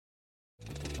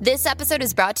This episode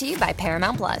is brought to you by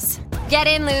Paramount Plus. Get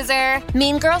in, loser!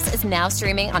 Mean Girls is now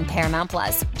streaming on Paramount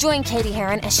Plus. Join Katie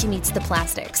Heron as she meets the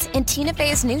plastics in Tina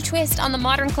Fey's new twist on the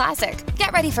modern classic.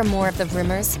 Get ready for more of the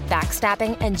rumors,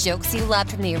 backstabbing, and jokes you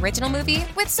loved from the original movie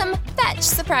with some fetch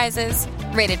surprises.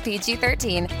 Rated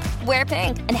PG-13. Wear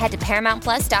pink and head to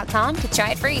ParamountPlus.com to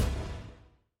try it free.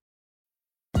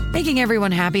 Making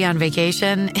everyone happy on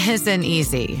vacation isn't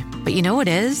easy. But you know what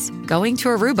is? Going to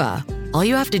Aruba. All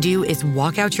you have to do is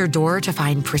walk out your door to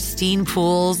find pristine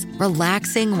pools,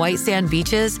 relaxing white sand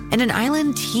beaches, and an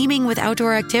island teeming with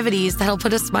outdoor activities that'll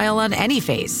put a smile on any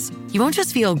face. You won't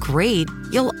just feel great,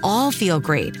 you'll all feel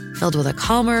great, filled with a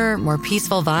calmer, more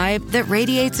peaceful vibe that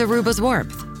radiates Aruba's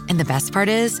warmth. And the best part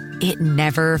is, it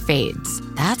never fades.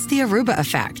 That's the Aruba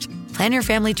effect. Plan your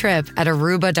family trip at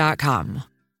Aruba.com.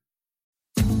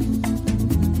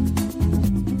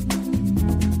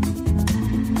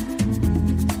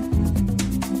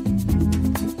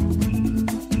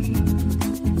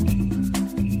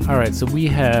 All right, so we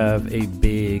have a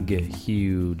big,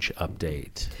 huge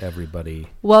update, everybody.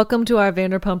 Welcome to our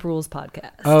Vanderpump Rules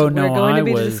podcast. Oh, no, We're going to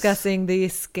be was- discussing the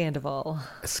Scandival.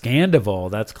 Scandival,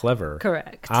 that's clever.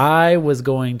 Correct. I was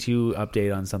going to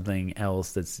update on something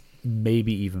else that's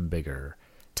maybe even bigger.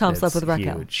 Tom That's slept with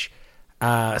Raquel. huge.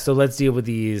 So let's deal with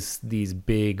these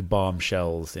big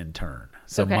bombshells in turn.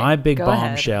 So Okay, my big go ahead.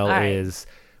 bombshell All right. is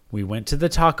we went to the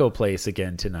taco place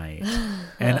again tonight,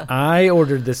 and I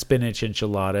ordered the spinach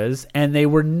enchiladas, and they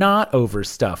were not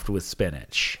overstuffed with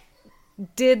spinach.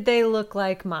 Did they look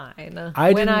like mine? I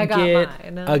when didn't I got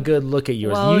get mine? a good look at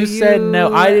yours. Well, you said no.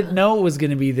 you- I didn't know it was going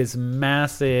to be this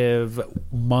massive,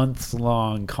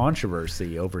 months-long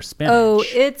controversy over spinach. Oh,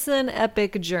 it's an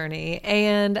epic journey.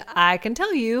 And I can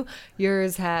tell you,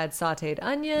 yours had sauteed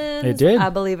onions. It did. I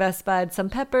believe I spied some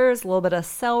peppers, a little bit of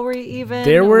celery even.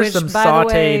 There were which, some by the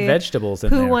sauteed way, vegetables in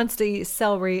who there. wants to eat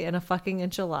celery in a fucking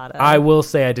enchilada? I will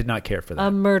say I did not care for that. A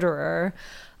murderer.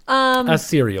 A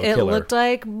serial It killer. looked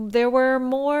like there were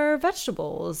more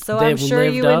vegetables, so They I'm sure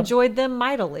lived you up. enjoyed them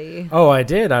mightily. Oh, I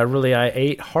did. I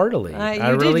ate heartily. You I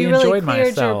did. really You really enjoyed cleared your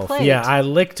myself. plate. Yeah, I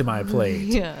licked my plate.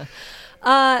 Yeah.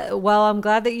 Well, I'm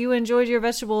glad that you enjoyed your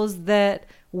vegetables that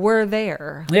were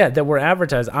there. Yeah, that were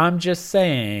advertised. I'm just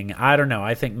saying, I don't know.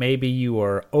 I think maybe you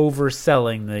are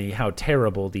overselling how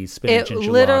terrible these spinach It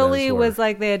enchiladas literally were. was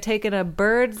like they had taken a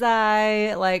bird's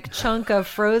eye chunk of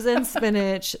frozen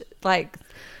spinach,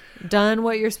 done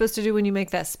what you're supposed to do when you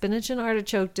make that spinach and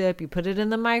artichoke dip. You put it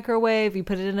in the microwave, you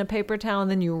put it in a paper towel,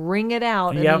 and then you wring it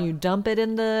out, and Yep. then you dump it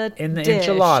in the dish.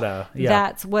 enchilada. Yeah.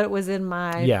 That's what was in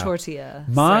my Yeah. tortilla.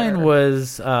 Mine sir.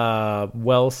 was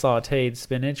well sauteed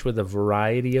spinach with a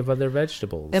variety of other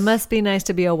vegetables. It must be nice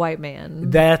to be a white man.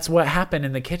 That's what happened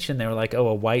in the kitchen. They were like, "Oh,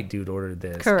 a white dude ordered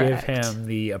this. Correct. Give him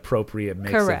the appropriate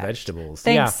mix Correct. of vegetables."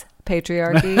 Thanks,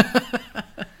 patriarchy.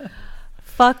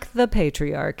 Fuck the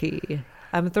patriarchy.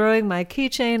 I'm throwing my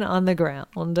keychain on the ground.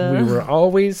 Yeah, we were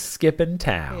always skipping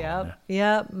town.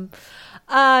 Yep.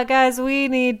 Guys, we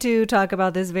need to talk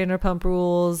about this Vanderpump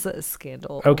Rules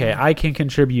scandal. Okay, I can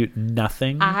contribute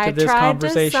nothing I to this tried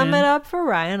conversation. to sum it up for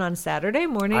Ryan on Saturday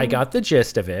morning. I got the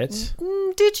gist of it.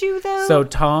 Did you though? So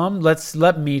Tom,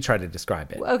 let me try to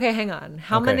describe it. Okay, hang on.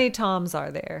 How Okay. many Toms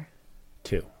are there?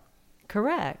 2.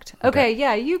 Correct. Okay,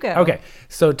 yeah, you go. Okay,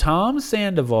 so Tom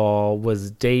Sandoval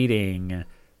was dating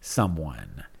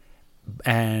someone,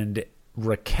 and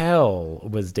Raquel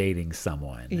was dating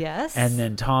someone. Yes. And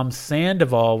then Tom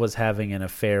Sandoval was having an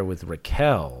affair with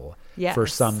Raquel Yes. for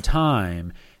some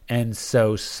time. And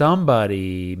so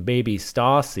somebody, maybe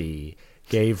Stassi,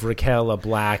 gave Raquel a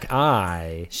black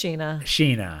eye. Sheena.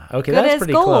 Okay, Good that's as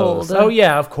pretty gold. close. Oh,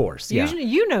 yeah, of course. Yeah.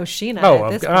 You know Sheena Oh,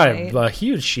 at this I'm point. a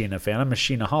huge Sheena fan. I'm a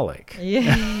Sheena-holic.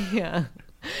 Yeah.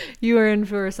 You were in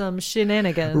for some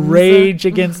shenanigans. Rage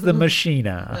against the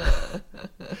Machina.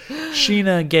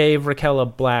 Sheena gave Raquel a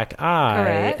black eye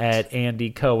Correct. at Andy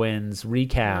Cohen's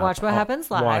recap. Watch What Happens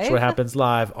Live. Watch What Happens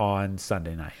Live on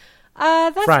Sunday night.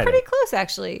 That's Friday. pretty close,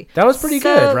 actually. That was pretty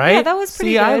So, good, right? Yeah, that was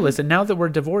pretty See, good. I listen. Now that we're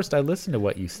divorced, I listen to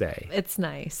what you say. It's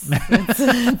nice.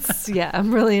 Yeah,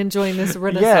 I'm really enjoying this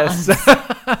renaissance.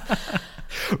 Yes.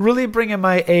 Really bringing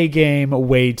my A game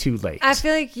way too late. I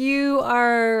feel like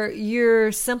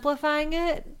you're simplifying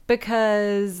it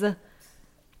because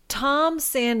Tom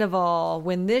Sandoval,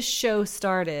 when this show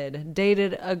started,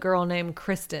 dated a girl named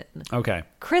Kristen. Okay.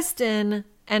 Kristen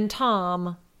and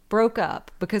Tom broke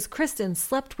up because Kristen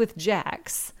slept with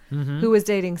Jax, who was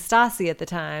dating Stassi at the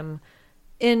time,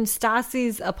 in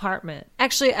Stassi's apartment.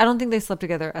 Actually, I don't think they slept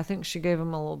together. I think she gave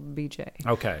him a little BJ.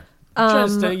 Okay.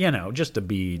 Just a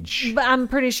beach. But I'm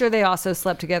pretty sure they also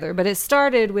slept together. But it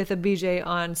started with a BJ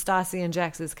on Stassi and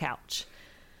Jax's couch.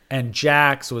 And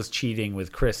Jax was cheating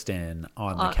with Kristen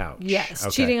on the couch. Yes,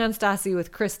 Okay. cheating on Stassi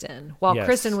with Kristen, while Yes.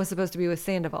 Kristen was supposed to be with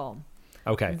Sandoval.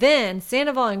 Okay. Then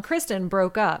Sandoval and Kristen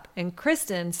broke up, and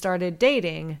Kristen started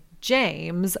dating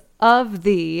James of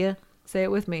the, say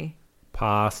it with me,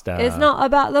 Pasta. it's not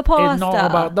about the pasta. It's not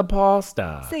about the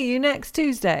pasta. See you next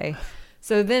Tuesday.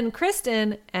 So then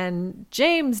Kristen and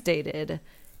James dated,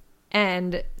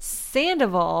 and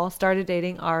Sandoval started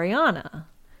dating Ariana.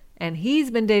 And he's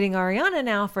been dating Ariana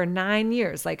now for 9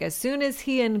 years. Like, as soon as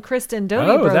he and Kristen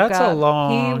Doty broke that's up, a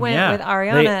long. he went yeah. with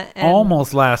Ariana. They and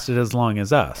almost lasted as long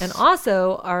as us. And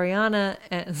also, Ariana,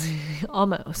 and,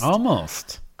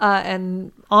 almost.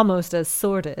 And almost as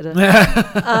sordid.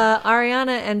 Ariana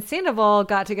and Sandoval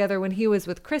got together when he was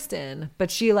with Kristen,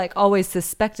 but she like always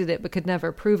suspected it but could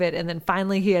never prove it. And then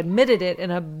finally he admitted it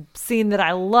in a scene that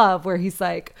I love where he's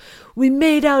like, we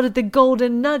made out at the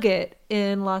Golden Nugget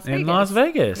in Las Vegas. In Las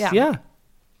Vegas, yeah.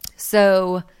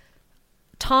 So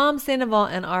Tom Sandoval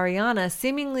and Ariana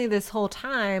seemingly this whole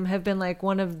time have been like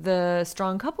one of the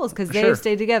strong couples because they've Sure.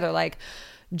 stayed together. Like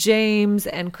James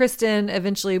and Kristen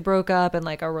eventually broke up in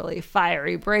like a really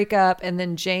fiery breakup. And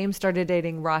then James started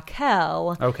dating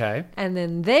Raquel. Okay. And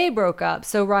then they broke up.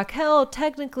 So Raquel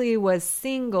technically was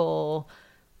single,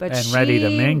 but And ready to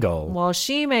mingle. Well,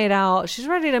 she made out. She's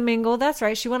ready to mingle. That's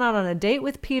right. She went out on a date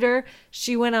with Peter.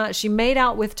 She made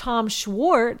out with Tom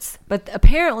Schwartz. But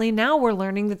apparently now we're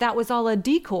learning that that was all a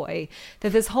decoy.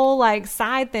 That this whole like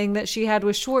side thing that she had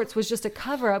with Schwartz was just a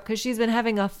cover up because she's been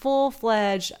having a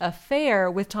full-fledged affair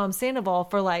with Tom Sandoval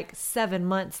for like 7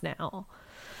 months now.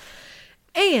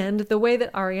 And the way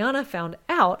that Ariana found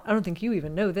out, I don't think you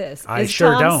even know this, I is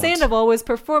sure Tom don't. Sandoval was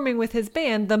performing with his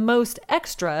band, The Most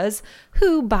Extras,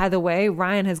 who, by the way,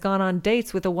 Ryan has gone on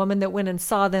dates with a woman that went and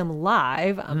saw them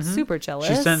live. I'm super jealous.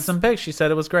 She sent some pics. She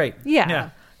said it was great.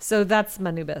 Yeah. So that's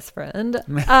my new best friend.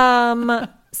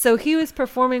 So he was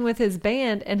performing with his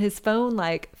band and his phone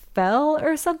like fell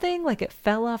or something. Like it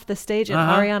fell off the stage and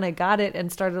Ariana got it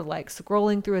and started like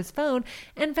scrolling through his phone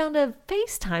and found a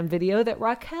FaceTime video that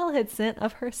Raquel had sent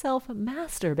of herself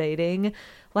masturbating,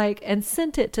 like, and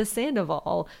sent it to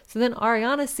Sandoval. So then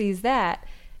Ariana sees that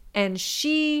and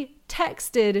she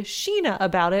texted Sheena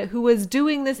about it, who was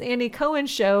doing this Andy Cohen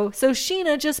show. So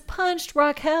Sheena just punched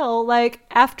Raquel like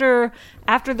after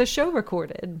the show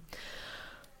recorded.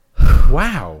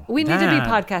 Wow. We need to be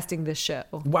podcasting this show.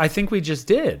 I think we just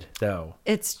did, though.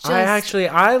 It's just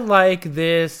I like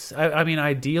this. I mean,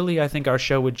 ideally, I think our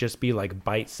show would just be like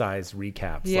bite-sized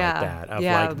recaps like that of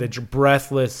like the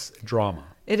breathless drama.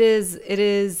 It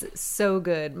is so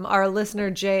good. Our listener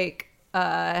Jake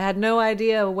had no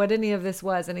idea what any of this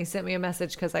was, and he sent me a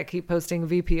message because I keep posting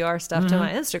VPR stuff to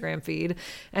my Instagram feed,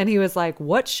 and he was like,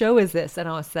 what show is this? And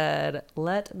I said,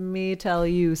 let me tell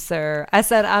you, sir. I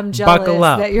said, I'm jealous Buckle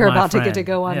up, that you're my about to get to friend.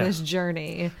 go on Yeah. this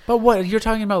journey. But what, you're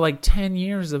talking about like 10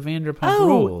 years of Vanderpump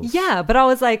Rules. Yeah, but I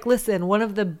was like, listen, one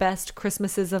of the best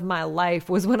Christmases of my life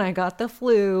was when I got the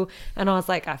flu, and I was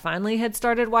like, I finally had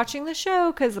started watching the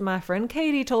show because my friend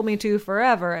Katie told me to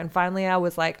forever, and finally I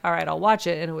was like, all right, I'll watch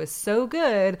it, and it was so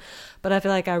good, but I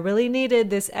feel like I really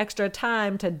needed this extra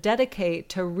time to dedicate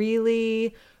to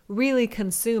really, really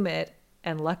consume it.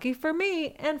 And lucky for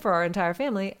me and for our entire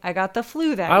family, I got the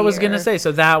flu that year. I was going to say,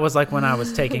 so that was like when I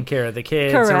was taking care of the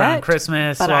kids around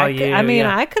Christmas. But while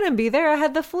I couldn't be there. I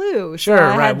had the flu. Sure, so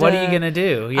I right. had What are you going to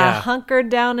do? I Yeah. hunkered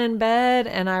down in bed,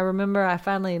 and I remember I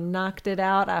finally knocked it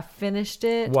out. I finished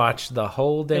it. Watch the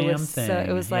whole damn thing.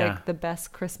 It was Yeah. like the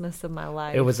best Christmas of my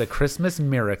life. It was a Christmas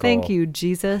miracle. Thank you,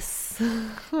 Jesus.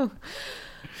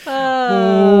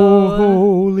 Oh,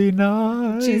 holy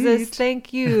night. Jesus,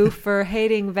 thank you for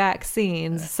hating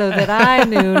vaccines so that I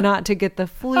knew not to get the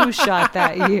flu shot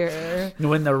that year.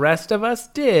 When the rest of us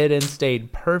did and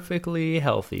stayed perfectly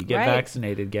healthy. Get Right.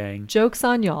 vaccinated, gang. Joke's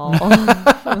on y'all.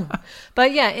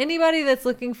 But yeah, anybody that's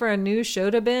looking for a new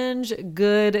show to binge,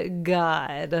 good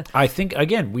God. I think,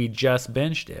 again, we just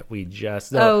binged it.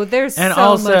 There's and so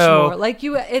also, much more. Like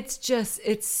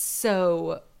it's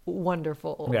so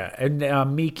wonderful. Yeah,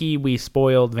 and Miki, we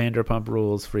spoiled Vanderpump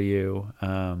Rules for you.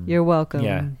 You're welcome.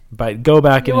 Yeah, but go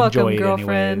back You're and welcome, enjoy it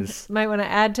girlfriend. anyways. Might want to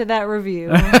add to that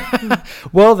review.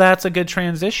 Well, that's a good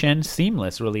transition,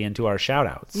 seamless really into our shout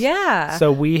outs. Yeah.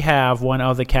 So we have one,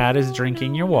 the cat is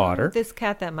drinking your water. This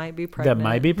cat that might be pregnant. That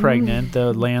might be pregnant.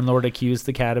 The landlord accused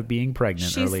the cat of being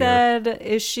pregnant She earlier. said,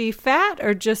 is she fat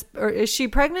or is she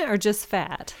pregnant or just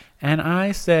fat? And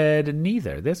I said,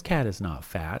 neither. This cat is not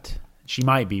fat. She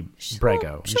might be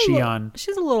Brego.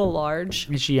 She's a little large.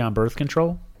 Is she on birth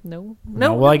control? No.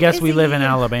 Well, I guess we Izzy. live in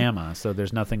Alabama, so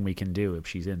there's nothing we can do if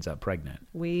she ends up pregnant.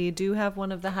 We do have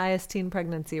one of the highest teen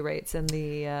pregnancy rates in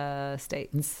the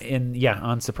States.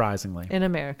 Unsurprisingly. In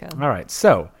America. All right.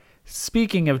 So,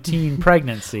 speaking of teen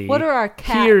pregnancy, What are our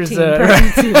teen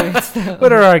pregnancy rates, though?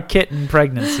 what are our kitten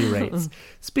pregnancy rates?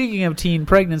 Speaking of teen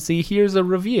pregnancy, here's a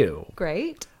review.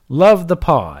 Great. Love the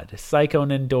pod.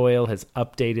 Psychonin Doyle has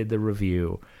updated the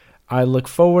review. I look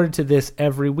forward to this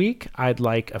every week. I'd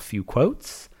like a few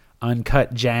quotes.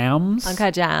 Uncut jams.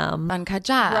 Uncut jam. Uncut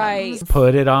jam. Right.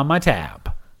 Put it on my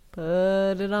tab.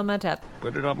 Put it on my tab.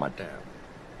 Put it on my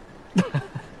tab.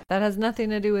 That has nothing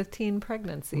to do with teen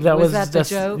pregnancy. That was that just,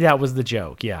 the joke? That was the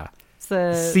joke, yeah.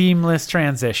 It's Seamless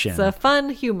transition. a fun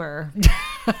humor.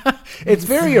 It's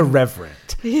very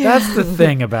irreverent. That's the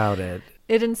thing about it.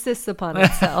 It insists upon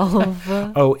itself.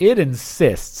 Oh, it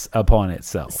insists upon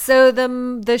itself. So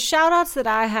the shout outs that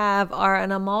I have are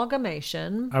an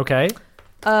amalgamation Okay.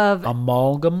 of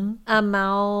Amalgam.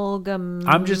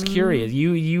 I'm just curious.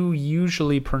 You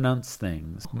usually pronounce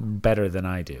things better than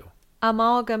I do.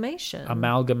 Amalgamation.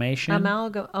 Amalgamation.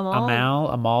 Amalgamation.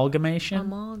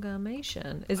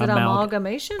 Amalgamation. Is it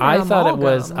amalgamation or I thought it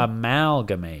was amalgam?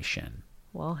 amalgamation.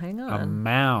 Well, hang on.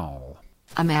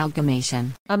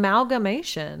 Amalgamation.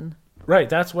 Amalgamation. Right,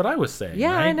 that's what I was saying.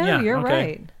 Yeah, right? I know. You're okay.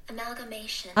 right.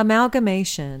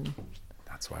 Amalgamation.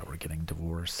 That's why we're getting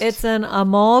divorced. It's an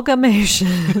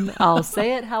amalgamation. I'll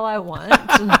say it how I want.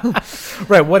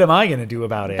 Right, what am I going to do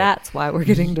about it? That's why we're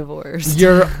getting divorced.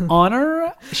 Your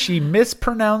Honor, she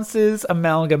mispronounces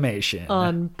amalgamation.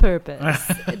 On purpose.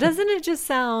 Doesn't it just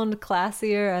sound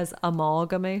classier as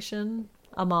amalgamation?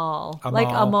 Like Amal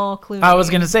Clooney. I was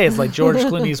going to say, it's like George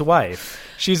Clooney's wife.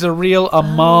 She's a real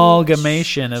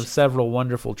amalgamation of several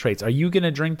wonderful traits. Are you going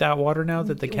to drink that water now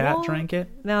that the cat Well, drank it?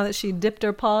 Now that she dipped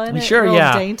her paw in it Sure, real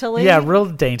yeah. daintily. Yeah, real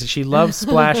dainty. She loves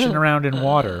splashing around in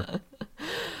water.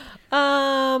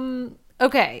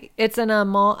 Okay, it's an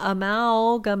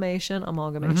amalgamation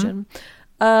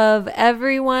of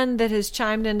everyone that has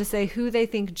chimed in to say who they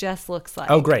think Jess looks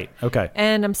like. Oh, great. Okay.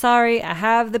 And I'm sorry, I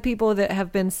have the people that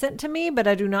have been sent to me, but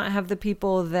I do not have the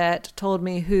people that told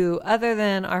me who, other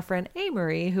than our friend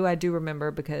Amory, who I do remember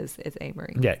because it's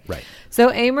Amory. Yeah, right. So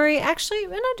Amory, actually,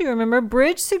 and I do remember,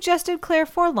 Bridge suggested Claire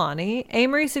Forlani.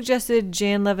 Amory suggested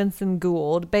Jan Levinson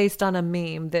Gould based on a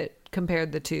meme that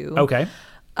compared the two. Okay.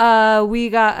 We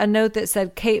got a note that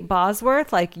said Kate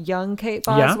Bosworth, like young Kate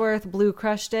Bosworth, Blue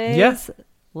Crush Days. Yes.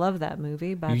 Love that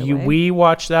movie, by the way. We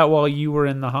watched that while you were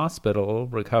in the hospital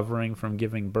recovering from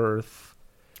giving birth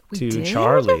to did?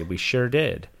 Charlie. We sure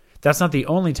did. That's not the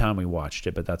only time we watched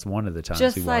it, but that's one of the times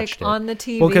Just we like watched it. on the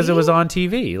TV? Well, because it was on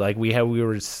TV. Like we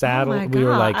were saddled. Oh my we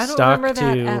were God, like I don't stuck remember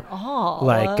that to at all.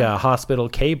 like hospital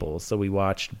cables. So we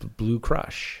watched Blue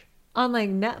Crush. On like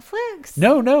Netflix?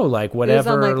 No, like It was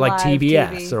on, whatever, like live TBS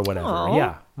TV. or whatever. Oh,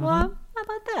 Yeah. Well, how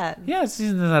about that? Yeah,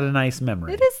 isn't that a nice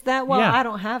memory? It is that. Well, Yeah. I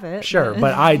don't have it. Sure,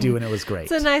 but I do, and it was great.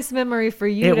 It's a nice memory for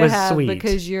you It to was have sweet.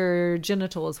 because your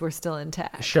genitals were still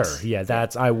intact. Sure, yeah,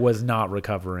 I was not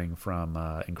recovering from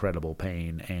incredible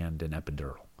pain and an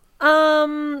epidural.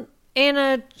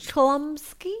 Anna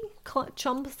Chomsky?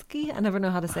 I never know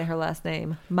how to say her last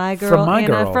name. My Girl. From My Anna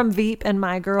Girl. from Veep and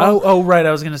My Girl. Oh, right.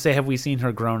 I was going to say, have we seen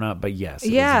her grown up? But yes,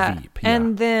 it was Veep. Yeah.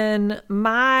 And then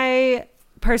my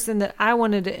person that I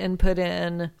wanted to input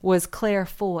in was Claire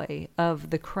Foy of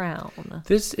The Crown.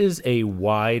 This is a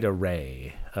wide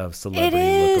array of It celebrity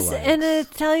is. lookalikes. And I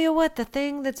tell you what, the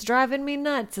thing that's driving me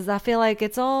nuts is I feel like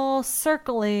it's all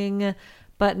circling,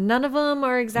 but none of them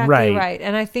are exactly right.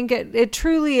 And I think it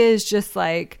truly is just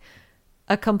like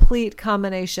a complete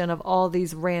combination of all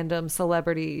these random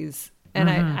celebrities. And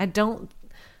I don't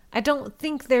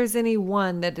think there's any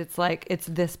one that it's like it's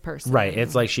this person. Right.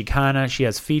 It's like she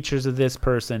has features of this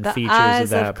person, The features eyes of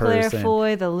that of Claire person.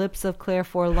 Foy, the lips of Claire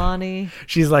Forlani,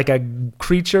 She's like a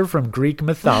creature from Greek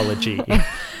mythology.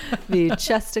 the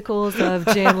chesticles of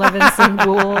Jan Levinson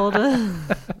Gould.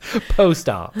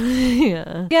 Post-op.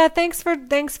 Yeah. Thanks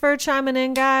for chiming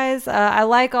in, guys. I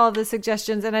like all the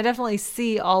suggestions, and I definitely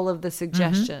see all of the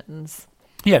suggestions.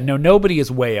 Yeah, no, nobody is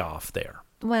way off there.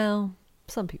 Well,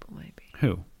 some people might be.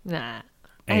 Who? Nah.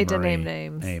 I hate to name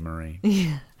names. Amory.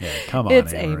 Yeah, come on,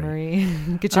 It's Amory.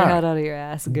 Amory. Get your All head right. out of your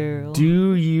ass, girl.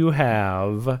 Do you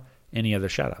have any other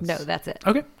shout-outs? No, that's it.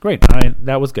 Okay, great.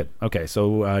 That was good. Okay,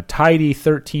 so tidy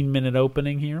 13-minute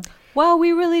opening here. Well,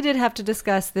 we really did have to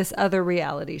discuss this other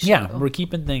reality show. Yeah, we're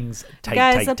keeping things tight,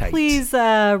 Guys, tight. please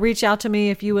reach out to me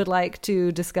if you would like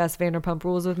to discuss Vanderpump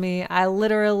Rules with me. I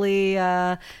literally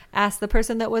asked the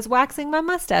person that was waxing my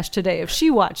mustache today if she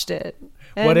watched it.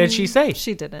 What did she say?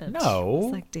 She didn't. No.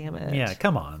 It's like, damn it. Yeah,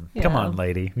 come on. Yeah. Come on,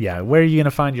 lady. Yeah, where are you going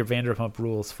to find your Vanderpump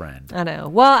Rules friend? I know.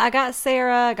 Well, I got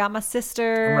Sarah. I got my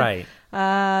sister. Right.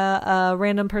 A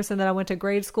random person that I went to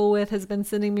grade school with has been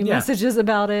sending me Yeah. messages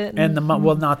about it. And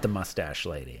not the mustache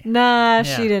lady. Nah, Yeah.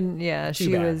 she didn't. Yeah, Too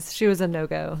she bad. was a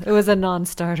no-go. It was a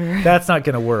non-starter. That's not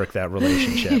going to work, that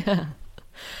relationship.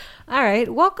 All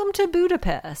right. Welcome to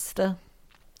Budapest.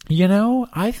 You know,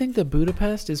 I think that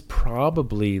Budapest is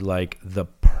probably like the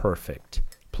perfect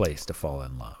place to fall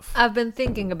in love. I've been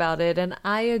thinking about it, and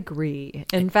I agree.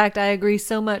 In fact, I agree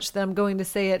so much that I'm going to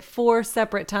say it 4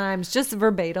 separate times, just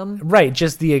verbatim. Right,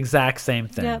 just the exact same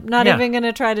thing. Yep, not Yeah. even going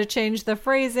to try to change the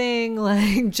phrasing,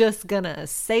 like just going to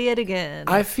say it again.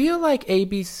 I feel like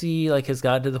ABC has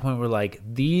gotten to the point where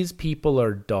these people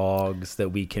are dogs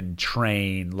that we can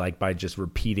train by just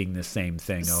repeating the same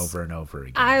thing over and over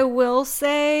again. I will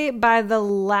say by the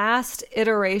last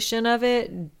iteration of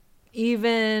it,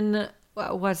 even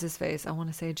what's his face? I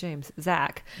want to say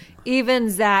Zach. Even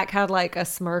Zach had a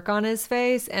smirk on his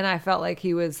face, and I felt like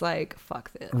he was like,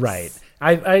 "Fuck this." Right.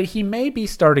 He may be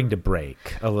starting to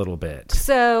break a little bit.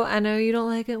 So I know you don't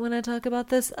like it when I talk about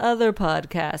this other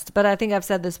podcast, but I think I've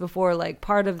said this before.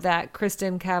 Part of that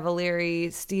Kristen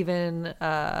Cavallari, Stephen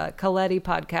Coletti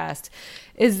podcast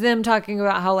is them talking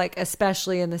about how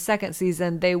especially in the second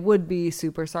season they would be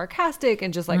super sarcastic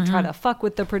and just try to fuck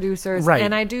with the producers. Right.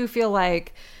 And I do feel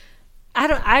like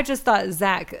I just thought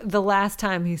Zach, the last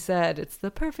time he said it's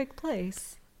the perfect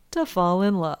place to fall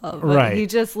in love. Right. He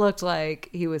just looked like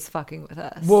he was fucking with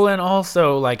us. Well, and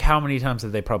also, how many times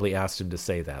have they probably asked him to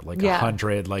say that?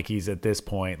 100, he's at this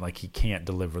point, he can't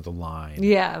deliver the line.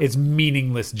 Yeah. It's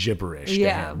meaningless gibberish to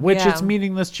Yeah, him, which yeah. it's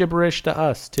meaningless gibberish to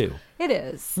us, too. It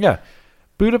is. Yeah.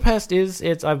 Budapest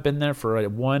I've been there for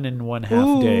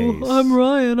 1.5 days. I'm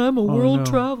Ryan. I'm a world no.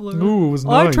 traveler. Ooh, it was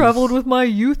I nice. traveled with my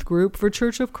youth group for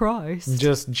Church of Christ.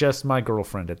 Just my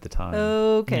girlfriend at the time.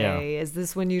 Okay. Yeah. Is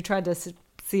this when you tried to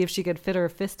see if she could fit her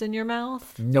fist in your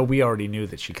mouth? No, we already knew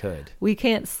that she could. We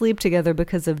can't sleep together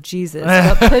because of Jesus,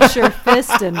 but put your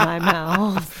fist in my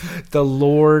mouth. The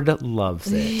Lord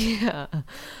loves it. Yeah.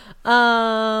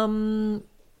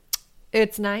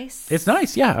 It's nice. It's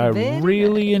nice, yeah. I Very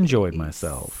really nice. enjoyed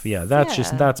myself. Yeah,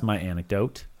 that's my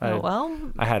anecdote. I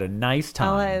had a nice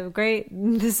time. Great.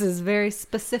 This is very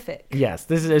specific. Yes,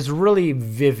 this is really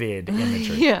vivid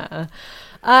imagery. Yeah.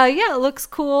 Yeah, it looks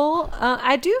cool.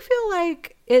 I do feel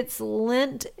like it's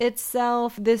lent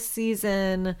itself this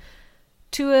season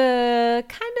to a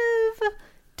kind of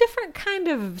different kind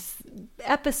of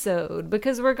episode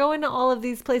because we're going to all of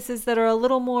these places that are a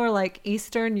little more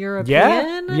Eastern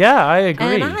European. Yeah, I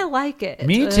agree. And I like it.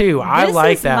 Me too. I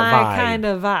like that my vibe. kind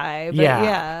of vibe. But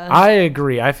Yeah, I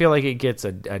agree. I feel like it gets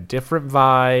a different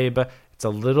vibe. It's a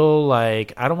little I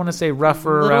don't want to say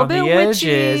rougher Little around the bit edges.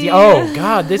 witchy. Oh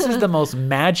God, this is the most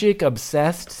magic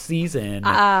obsessed season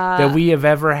that we have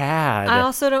ever had. I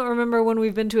also don't remember when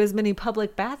we've been to as many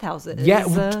public bathhouses.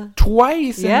 Yeah,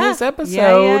 twice in yeah. this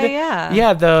episode. Yeah.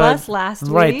 Yeah, Plus last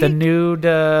right, week. the nude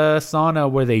sauna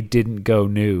where they didn't go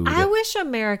nude. I wish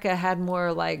America had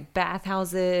more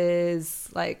bathhouses,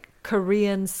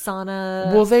 Korean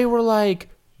sauna. Well, they were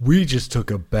we just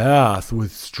took a bath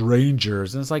with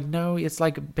strangers. And it's no, it's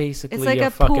basically it's like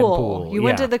a fucking pool. pool. You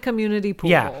went to the community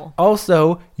pool. Yeah.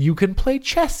 Also, you can play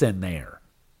chess in there.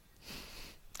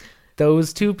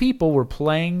 Those two people were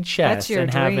playing chess That's your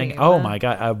and having, dream. oh my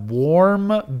God, a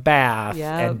warm bath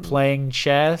Yep. and playing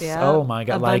chess. Yep. Oh my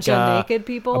God. A bunch of naked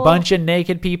people? A bunch of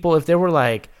naked people. If there were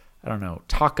I don't know,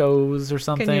 tacos or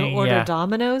something. Can you order yeah.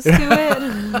 Domino's to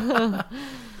it?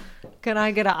 Can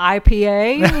I get an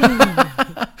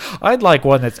IPA? I'd like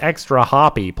one that's extra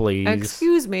hoppy, please.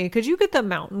 Excuse me, could you get the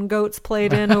mountain goats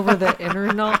played in over the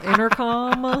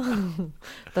intercom?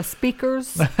 The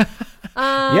speakers?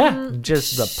 Yeah,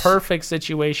 just the perfect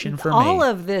situation for me. All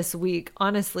of this week,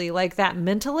 honestly, that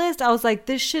Mentalist, I was like,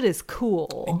 this shit is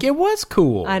cool. It was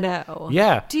cool. I know.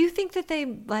 Yeah. Do you think that they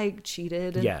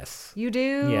cheated? Yes. You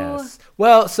do? Yes.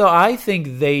 Well, so I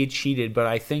think they cheated, but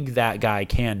I think that guy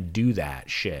can do that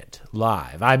shit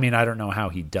live. I mean, I don't know how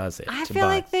he does it. I feel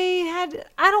like they had.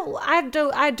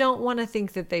 I don't want to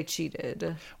think that they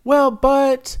cheated. Well,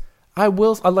 but I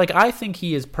will. I think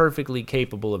he is perfectly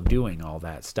capable of doing all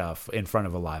that stuff in front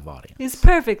of a live audience. He's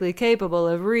perfectly capable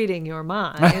of reading your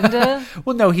mind.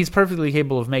 Well, no, he's perfectly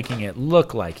capable of making it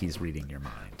look like he's reading your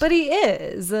mind. But he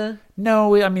is.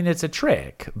 No, I mean, it's a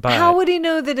trick. But How would he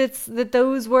know that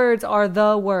those words are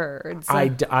the words? I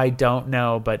don't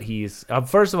know, but he's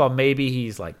first of all, maybe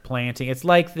he's like planting. It's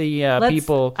like the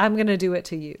people. I'm gonna do it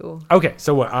to you. Okay,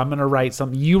 so what? I'm gonna write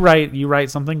something. You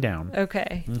write something down.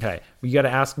 Okay. Okay, you got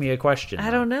to ask me a question. I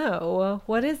don't know.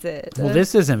 What is it? Well,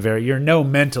 this isn't very. You're no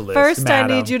mentalist. First,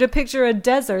 madam. I need you to picture a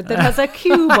desert that has a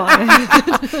cube on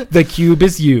it. The cube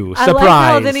is you. I Surprise. like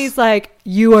how then he's like,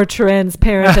 "You are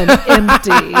transparent and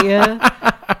empty."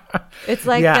 It's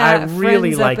like that I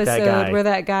really Friends like that episode guy. where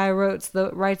that guy writes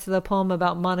the poem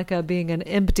about Monica being an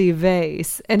empty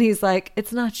vase, and he's like,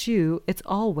 "It's not you, it's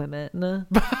all women."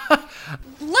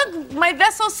 Look, my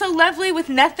vessel's so lovely with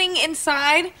nothing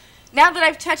inside. Now that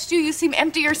I've touched you, you seem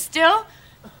emptier still.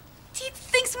 He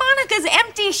thinks Monica's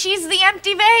empty. She's the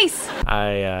empty vase.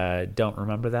 I don't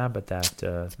remember that, but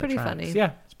it's pretty funny.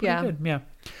 Yeah, it's pretty Yeah. good. Yeah.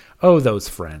 Oh, those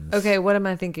Friends. Okay, what am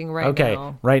I thinking right Okay,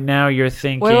 now? right now you're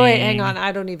thinking. Wait, hang on.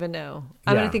 I don't even know.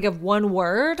 I'm Yeah. going to think of one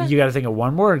word. You got to think of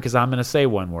one word because I'm going to say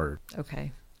one word.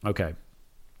 Okay. Okay.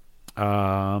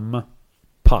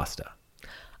 Pasta.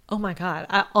 Oh my God.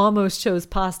 I almost chose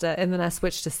pasta and then I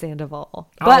switched to Sandoval.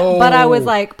 But I was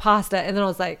like, pasta. And then I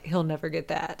was like, he'll never get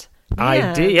that.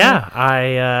 I did. Yeah,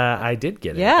 I did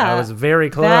get it. Yeah. I was very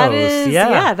close. That is,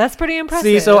 yeah, that's pretty impressive.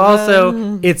 See, so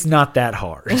also, it's not that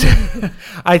hard.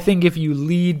 I think if you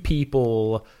lead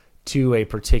people to a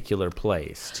particular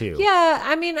place, too. Yeah,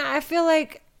 I mean, I feel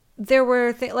like there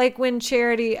were like when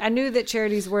Charity, I knew that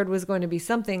Charity's word was going to be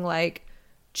something like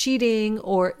cheating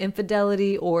or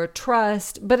infidelity or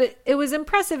trust, but it was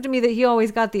impressive to me that he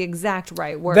always got the exact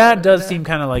right word. That does seem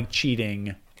kind of like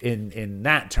cheating in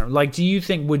that term. Like, do you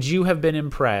think, would you have been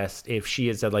impressed if she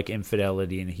had said like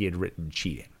infidelity and he had written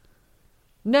cheating?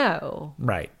 No.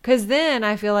 Right. Because then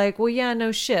I feel like, well, yeah,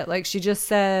 no shit. Like she just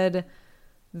said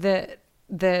that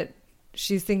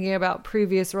she's thinking about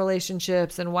previous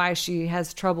relationships and why she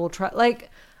has trouble. Like,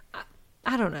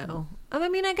 I don't know. I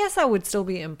mean, I guess I would still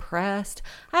be impressed.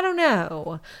 I don't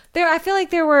know. I feel like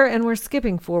there were, and we're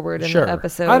skipping forward in Sure. the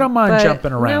episode. I don't mind but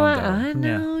jumping around, No, though. I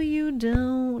know Yeah. you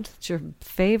don't. It's your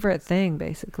favorite thing,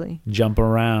 basically. Jump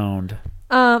around.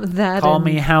 That Call and-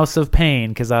 me House of Pain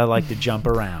because I like to jump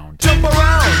around. Jump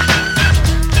around.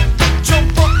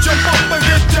 Jump up and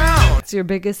get down. It's your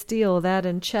biggest deal. That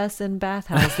and chess and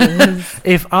bathhouses.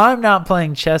 If I'm not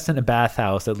playing chess in a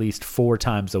bathhouse at least 4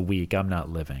 times a week, I'm not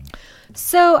living.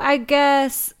 So I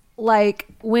guess like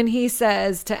when he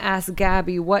says to ask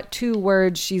Gabby what 2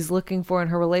 words she's looking for in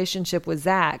her relationship with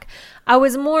Zach, I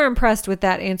was more impressed with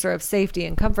that answer of safety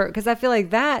and comfort because I feel like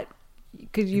that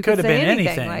could have say been anything,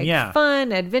 anything, like yeah.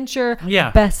 fun, adventure,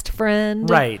 Yeah. best friend,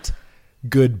 Right.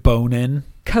 Good boning.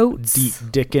 coats. Deep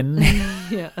dickin'.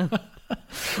 Yeah.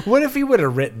 What if he would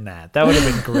have written that? That would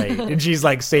have been great. And she's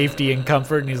like safety and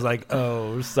comfort, and he's like,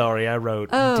 "Oh, sorry, I wrote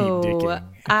deep dicking."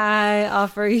 I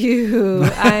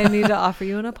need to offer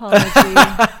you an apology.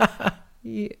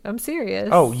 I'm serious.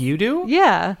 Oh, you do?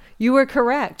 Yeah, you were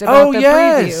correct about the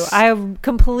yes. preview. I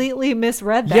completely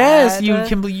misread that. Yes,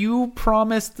 you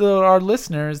promised our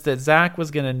listeners that Zach was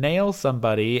going to nail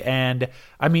somebody, and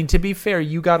I mean, to be fair,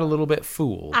 you got a little bit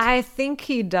fooled. I think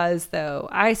he does, though.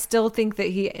 I still think that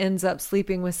he ends up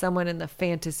sleeping with someone in the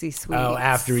fantasy suite. Oh,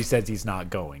 after he says he's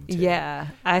not going to. Yeah,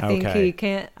 I think Okay. he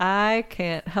can't. I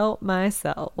can't help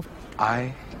myself.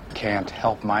 I can't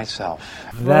help myself.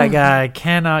 That guy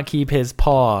cannot keep his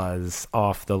paws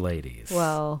off the ladies.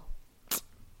 Well,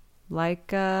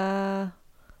 like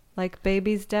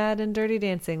Baby's dad in Dirty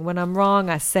Dancing. When I'm wrong,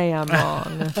 I say I'm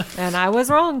wrong, and I was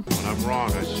wrong. When I'm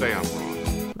wrong, I say I'm wrong.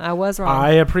 I was wrong.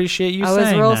 I appreciate you I saying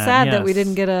was real that. sad that we yes.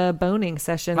 didn't get a boning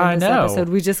session in I this know. episode.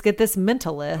 We just get this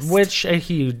mentalist. Which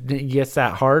he gets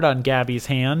that hard on Gabby's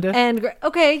hand. And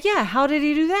okay, yeah, how did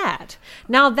he do that?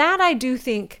 Now that I do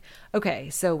think, okay,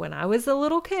 so when I was a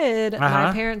little kid,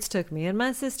 my parents took me and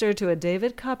my sister to a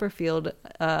David Copperfield,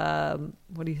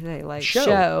 what do you say, like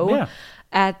show Yeah.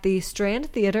 at the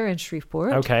Strand Theater in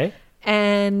Shreveport. Okay.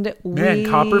 And Man,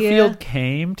 Copperfield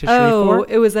came to Oh, Shreveport.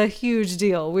 it was a huge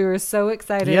deal. We were so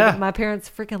excited. Yeah. My parents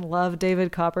freaking love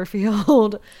David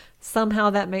Copperfield. Somehow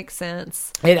that makes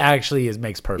sense. It actually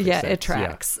makes perfect Yeah, sense. it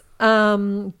tracks.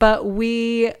 But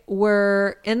we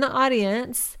were in the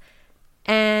audience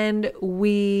and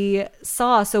we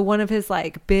saw, so one of his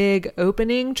like big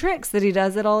opening tricks that he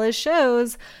does at all his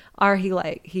shows are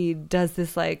he does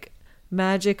this like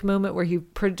magic moment where he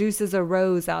produces a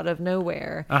rose out of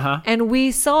nowhere. And we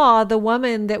saw the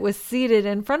woman that was seated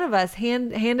in front of us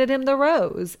handed him the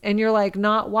rose, and you're like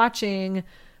not watching,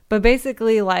 but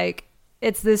basically like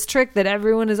it's this trick that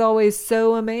everyone is always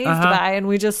so amazed by, and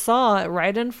we just saw it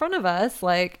right in front of us.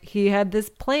 Like, he had this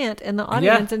plant in the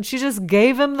audience, and she just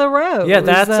gave him the rose. Yeah,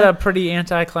 that's pretty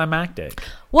anticlimactic.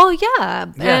 Well,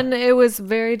 yeah, and it was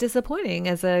very disappointing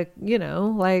as a,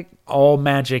 like... All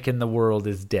magic in the world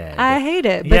is dead. I hate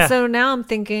it. But so now I'm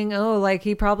thinking, like,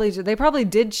 they probably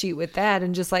did cheat with that,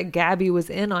 and just like Gabby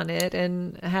was in on it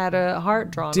and had a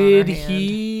heart drawn on her hand. Did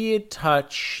he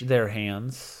touch their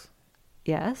hands?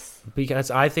 Yes.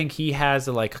 Because I think he has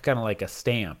kind of like a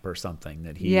stamp or something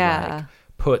that he like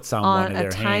puts on one of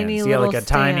their hands. Yeah, like a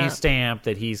tiny stamp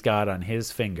that he's got on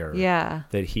his finger. Yeah.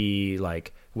 That he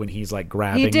like when he's like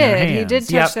grabbing their hands. He did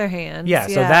touch their hands. Yeah,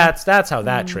 so that's how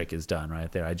that trick is done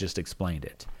right there. I just explained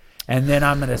it. And then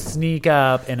I'm going to sneak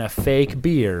up in a fake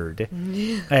beard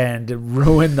and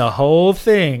ruin the whole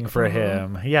thing for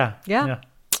him. Yeah.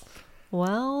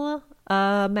 Well,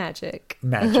 magic.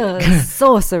 Sorcery.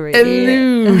 Sorcery.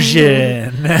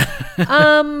 Illusion.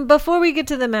 Before we get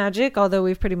to the magic, although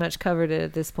we've pretty much covered it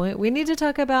at this point, we need to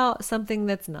talk about something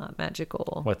that's not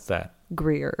magical. What's that?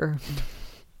 Greer.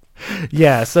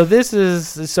 Yeah,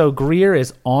 so Greer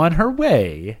is on her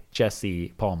way,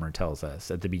 Jesse Palmer tells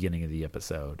us at the beginning of the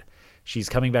episode. She's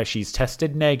coming back. She's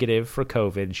tested negative for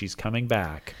COVID, and she's coming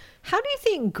back. How do you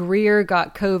think Greer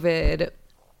got COVID?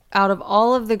 Out of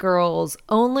all of the girls,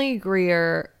 only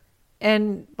Greer,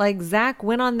 and like Zach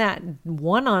went on that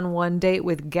one-on-one date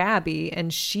with Gabby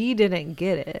and she didn't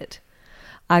get it.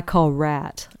 I call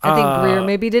rat. I think Greer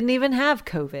maybe didn't even have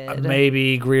COVID.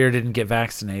 Maybe Greer didn't get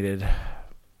vaccinated.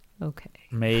 Okay.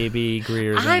 Maybe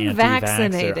Greer's I'm an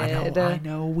vaccinated. I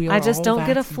know. I just don't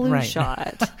get a flu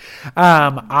shot.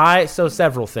 So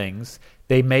several things.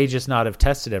 They may just not have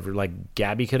tested like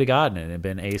Gabby could have gotten it and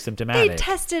been asymptomatic. They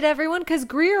tested everyone because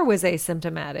Greer was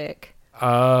asymptomatic.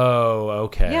 Oh,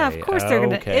 okay. Yeah, of course they're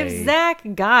going to. If Zach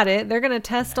got it, they're going to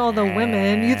test all the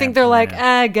women. You think they're like,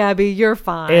 Gabby, you're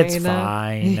fine. It's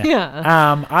fine.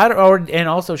 Yeah. And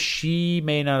also she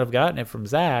may not have gotten it from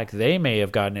Zach. They may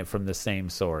have gotten it from the same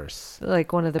source.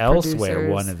 Like one of the Elsewhere,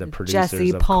 producers. one of the producers, Jesse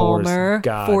of Palmer, course.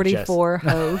 God, 44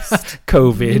 host.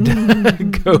 COVID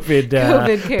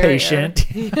patient.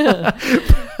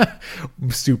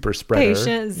 Super spreader.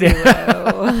 Patient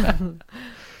 0.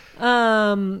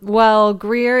 Well,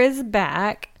 Greer is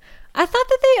back. I thought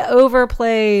that they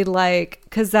overplayed,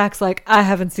 because Zach's like, I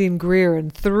haven't seen Greer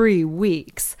in 3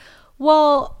 weeks.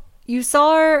 Well, you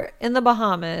saw her in the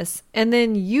Bahamas, and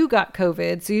then you got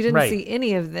COVID, so you didn't see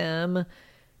any of them.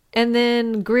 And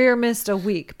then Greer missed a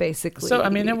week, basically. So, I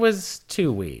mean, it was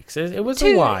 2 weeks. It was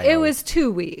a while. It was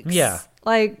 2 weeks. Yeah.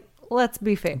 Let's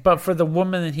be fair. But for the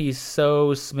woman that he's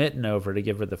so smitten over to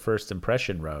give her the first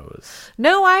impression rose.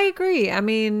 No, I agree. I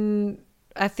mean,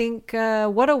 I think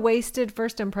what a wasted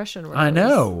first impression rose. I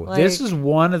know. This is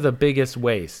one of the biggest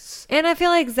wastes. And I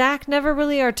feel like Zach never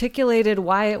really articulated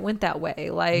why it went that way.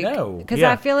 No. Because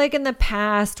I feel like in the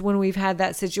past when we've had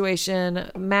that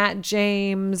situation, Matt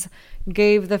James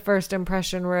gave the first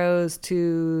impression rose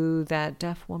to that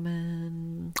deaf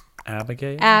woman.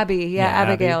 Abigail?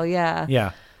 Abigail, yeah.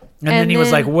 Yeah. And then he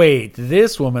was like, wait,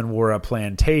 this woman wore a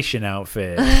plantation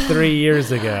outfit 3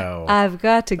 years ago. I've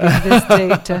got to give this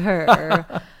date to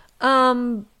her.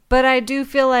 But I do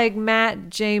feel like Matt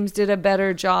James did a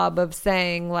better job of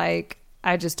saying,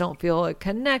 I just don't feel a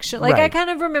connection. I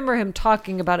kind of remember him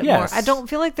talking about it more. I don't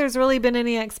feel like there's really been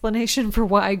any explanation for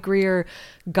why Greer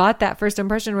got that first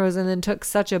impression rose and then took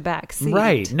such a back seat.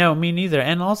 Right. No, me neither.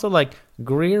 And also,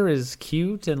 Greer is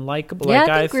cute and likable. Yeah,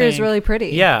 I think Greer's really pretty.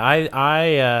 Yeah,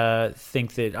 I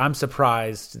think that I'm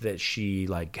surprised that she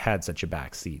had such a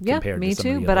back seat compared to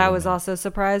some of the but other I was women. also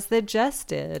surprised that Jess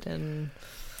did, and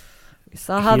we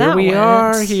saw how that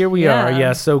went. Here we are.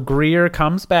 Yeah, so Greer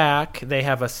comes back. They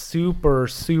have a super,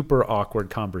 super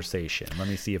awkward conversation. Let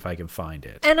me see if I can find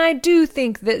it. And I do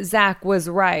think that Zach was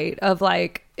right of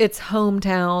it's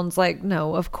hometowns.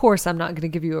 No, of course I'm not going to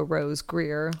give you a rose,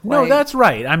 Greer. No, that's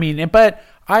right. I mean, but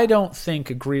I don't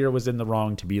think Greer was in the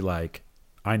wrong to be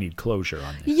I need closure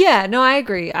on this. Yeah, no, I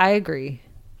agree.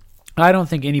 I don't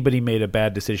think anybody made a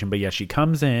bad decision, but yeah, she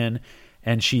comes in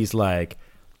and she's like,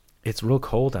 it's real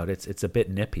cold out. It's a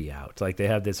bit nippy out. They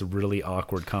have this really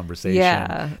awkward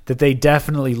conversation that they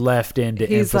definitely left in to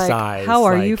emphasize. How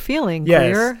are you feeling,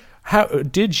 Greer? Yes. How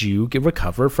did you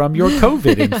recover from your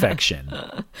COVID infection?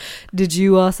 Did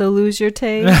you also lose your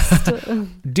taste?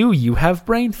 Do you have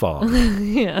brain fog?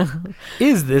 Yeah.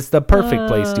 Is this the perfect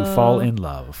place to fall in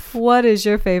love? What is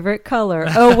your favorite color?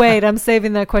 Oh, wait, I'm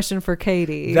saving that question for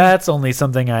Katie. That's only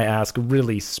something I ask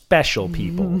really special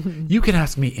people. You can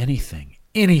ask me anything.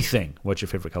 Anything. What's your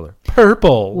favorite color?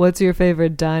 Purple. What's your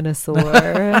favorite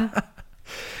dinosaur?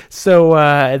 So,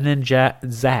 and then Zach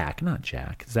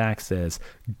says,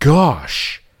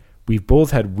 "Gosh, we've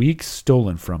both had weeks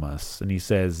stolen from us." And he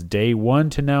says, "Day one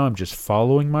to now, I'm just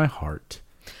following my heart."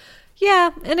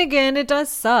 Yeah, and again, it does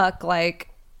suck. Like,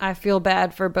 I feel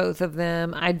bad for both of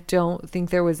them. I don't think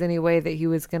there was any way that he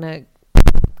was gonna.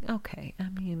 Okay, I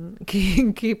mean,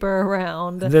 keep her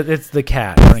around. It's the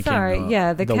cat drinking. Sorry,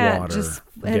 the cat water, just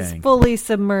has gang. fully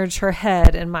submerged her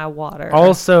head in my water.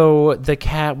 Also, the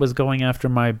cat was going after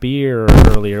my beer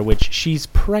earlier, which she's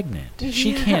pregnant.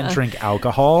 She can't drink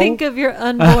alcohol. Think of your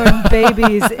unborn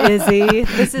babies, Izzy.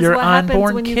 This is Your what happens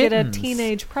unborn when you kittens. get a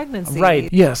teenage pregnancy. Right.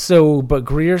 Yeah. So, but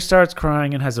Greer starts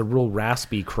crying and has a real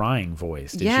raspy crying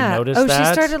voice. Did you notice that?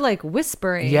 She started like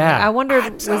whispering. Yeah. I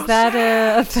wondered, was that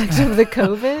a effect of the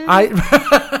COVID? It's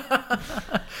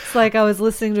like I was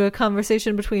listening to a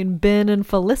conversation between Ben and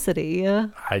Felicity.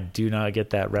 I do not get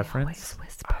that reference. Always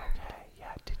whisper. Okay.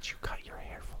 Yeah. Did you cut your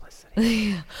hair,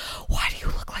 Felicity? Why do you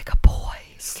look like a boy?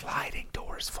 Sliding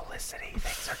doors, Felicity.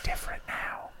 Things are different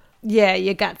now. Yeah,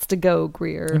 you gots to go,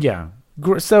 Greer. Yeah.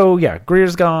 So, yeah,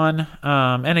 Greer's gone.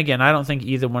 And again, I don't think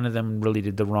either one of them really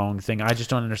did the wrong thing. I just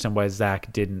don't understand why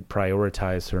Zach didn't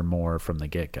prioritize her more from the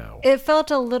get-go. It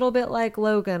felt a little bit like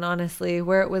Logan, honestly,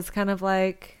 where it was kind of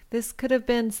like, this could have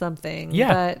been something.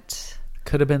 Yeah. But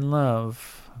could have been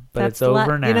love, but that's it's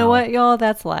over now. You know what, y'all?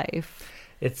 That's life.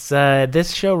 It's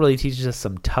this show really teaches us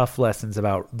some tough lessons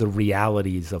about the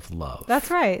realities of love. That's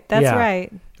right. That's Yeah.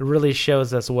 right. It really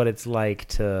shows us what it's like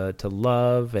to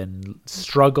love and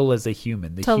struggle as a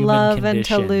human. The To human love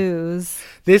condition. and to lose.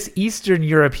 This Eastern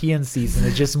European season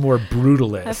is just more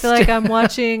brutalist. I feel like I'm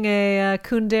watching a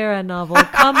Kundera novel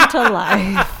come to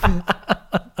life.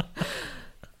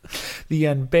 The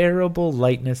unbearable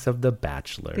lightness of The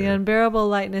Bachelor. The unbearable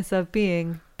lightness of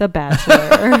being the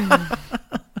Bachelor.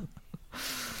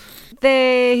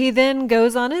 He then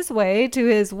goes on his way to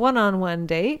his one-on-one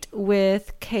date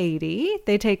with Katie.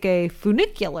 They take a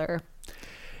funicular.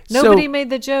 Nobody made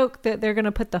the joke that they're going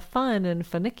to put the fun in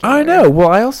funicular. I know.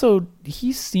 Well,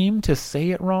 he seemed to say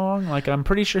it wrong. Like, I'm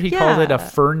pretty sure he called it a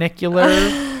furnicular.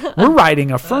 We're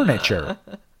riding a furniture.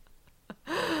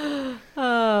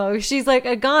 Oh, she's like,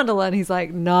 a gondola. And he's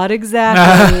like, not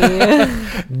exactly.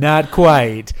 Not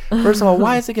quite. First of all,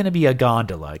 why is it going to be a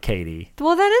gondola, Katie?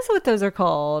 Well, that is what those are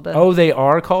called. Oh, they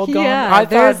are called gondolas? Yeah,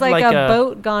 there's like a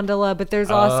boat gondola, but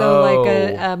there's also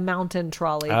like a mountain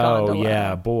trolley gondola. Oh,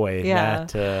 yeah, boy. Yeah.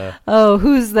 That,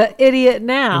 who's the idiot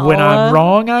now? when I'm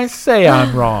wrong, I say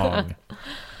I'm wrong.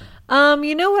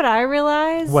 You know what I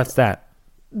realized? What's that?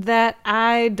 That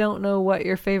I don't know what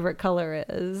your favorite color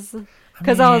is.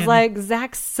 Because I was like,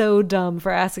 Zach's so dumb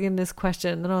for asking this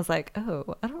question. And I was like,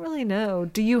 oh, I don't really know.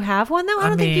 Do you have one, though? I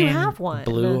don't think you have one.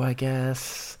 Blue, I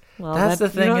guess. Well, that's the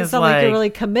thing. You don't is sound like you're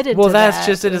really committed well, to that's that.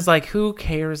 just it. Is like, who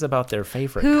cares about their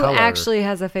favorite Who color? actually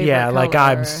has a favorite yeah, color? like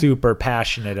I'm super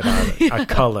passionate about a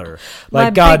color. My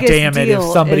Like, God biggest damn it, if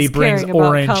deal somebody is brings caring about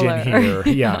orange color. in here.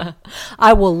 Yeah.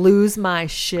 I will lose my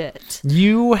shit.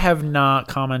 You have not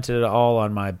commented at all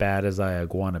on my Bad As I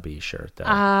Iguana shirt,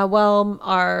 though. Well,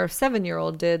 our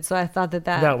 7-year-old did, so I thought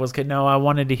that was good. No, I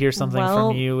wanted to hear something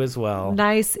from you as well.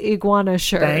 Nice iguana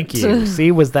shirt. Thank you.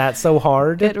 See, was that so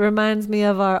hard? It reminds me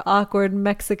of our awkward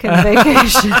Mexican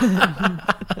vacation.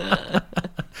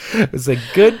 It was a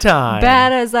good time.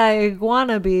 Bad as I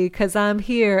wanna be because I'm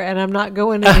here and I'm not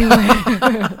going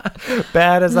anywhere.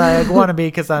 Bad as I want to be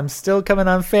because I'm still coming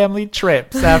on family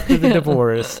trips after the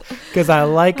divorce because I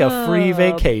like a free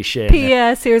vacation.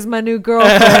 P.S. Here's my new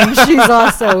girlfriend. She's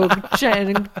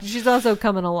also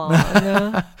coming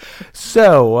along.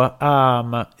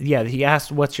 So, he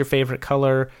asked, "What's your favorite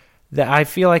color?" That I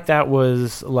feel like that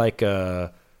was like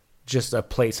just a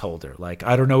placeholder. Like,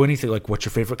 I don't know anything. Like, what's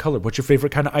your favorite color? What's your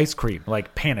favorite kind of ice cream?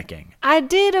 Like, panicking. I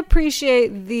did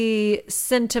appreciate the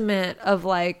sentiment of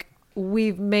like,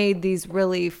 we've made these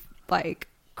really like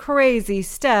crazy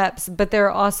steps, but there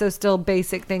are also still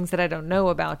basic things that I don't know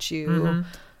about you. Mm-hmm.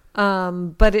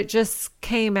 But it just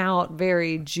came out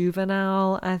very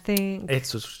juvenile, I think.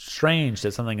 It's strange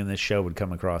that something in this show would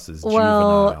come across as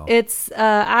Well, juvenile. it's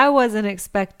I wasn't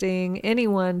expecting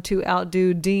anyone to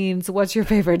outdo Dean's "What's your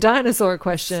favorite dinosaur?"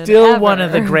 question. Still ever. one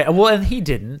of the great. Well, and he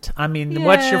didn't. I mean,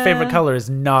 what's your favorite Yeah. color is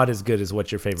not as good as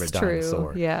what's your favorite It's true,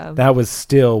 dinosaur. yeah. That was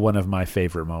still one of my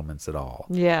favorite moments at all.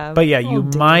 Yeah. But yeah, Oh, you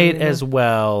might Dean. as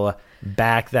well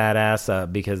back that ass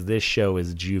up because this show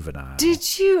is juvenile.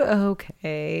 Did you?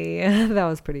 Okay. That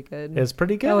was pretty good. It's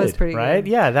pretty good. That was pretty right? good.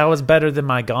 Yeah, that was better than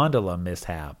my gondola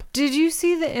mishap. Did you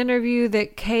see the interview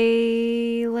that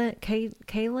Kaylin,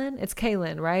 it's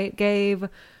Kaylin, right, gave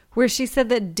where she said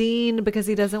that Dean, because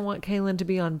he doesn't want Kaylin to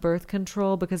be on birth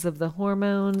control because of the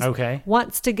hormones, Okay.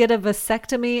 wants to get a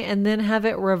vasectomy and then have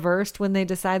it reversed when they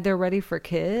decide they're ready for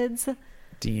kids.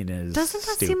 Dean is Doesn't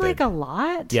that seem stupid. like a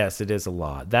lot? Yes, it is a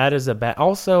lot. That is a bad.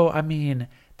 Also, I mean,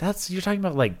 you're talking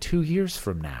about like 2 years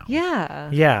from now. Yeah.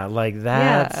 Yeah, like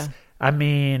that's. Yeah. I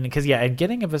mean, because and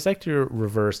getting a vasectomy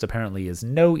reversed apparently is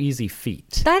no easy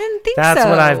feat. I didn't think That's so.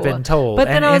 what I've been told. But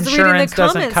then And I was reading the insurance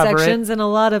doesn't comment cover it. sections, and a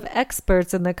lot of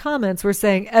experts in the comments were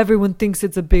saying everyone thinks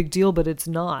it's a big deal, but it's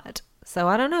not. So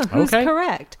I don't know who's Okay.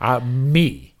 correct.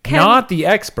 Me, Can- not the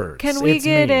experts. Can we It's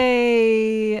get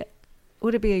me.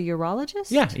 Would it be a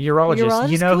urologist? Yeah, urologist.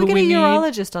 You know Can who we we get a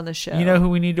need? urologist on the show? You know who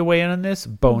we need to weigh in on this?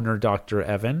 Boner Dr.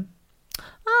 Evan.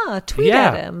 Tweet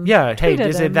at him. Yeah. Tweet Hey, at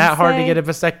is him it that and hard to say, get a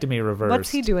vasectomy reversed? What's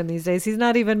he doing these days? He's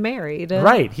not even married.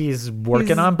 Right. He's working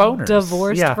He's on boners.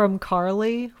 Divorced Yeah. from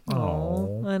Carly.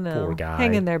 Oh, I know. poor guy.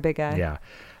 Hang in there, big guy. Yeah.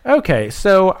 Okay,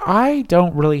 so I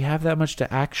don't really have that much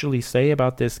to actually say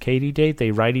about this Katie date.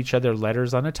 They write each other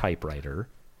letters on a typewriter.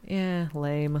 Yeah,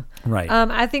 lame. Right.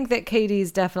 I think that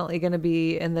Katie's definitely going to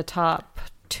be in the top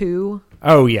 2.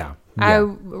 Oh, yeah.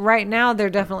 Right now, they're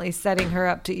definitely setting her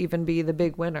up to even be the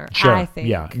big winner. Sure. I think.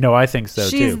 Yeah. No, I think so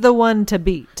She's too. the one to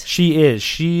beat. She is.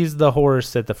 She's the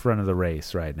horse at the front of the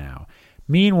race right now.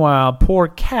 Meanwhile, poor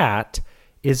Kat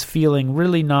is feeling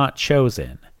really not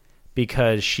chosen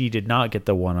because she did not get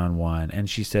the one-on-one. And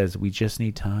she says, we just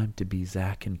need time to be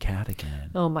Zach and Kat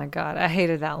again. Oh, my God. I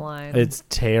hated that line. It's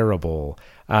terrible.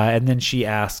 And then she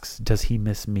asks, does he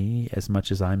miss me as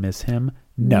much as I miss him?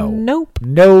 No. Nope.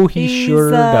 No, he He's,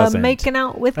 sure doesn't. making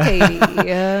out with Katie.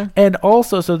 And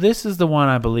also, so this is the one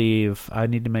I believe I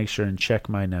need to make sure and check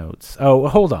my notes. Oh,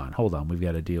 hold on. We've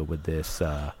got to deal with this.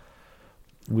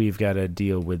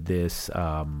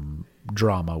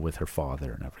 Drama with her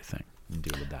father and everything. And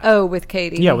deal with that. Oh, with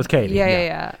Katie. Yeah, with Katie.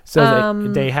 Yeah. So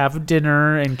they have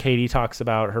dinner, and Katie talks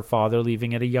about her father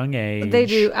leaving at a young age. They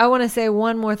do. I want to say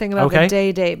one more thing about Okay. the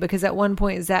day date, because at one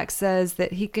point Zach says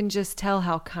that he can just tell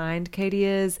how kind Katie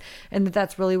is, and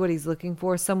that's really what he's looking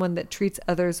for, someone that treats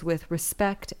others with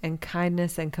respect and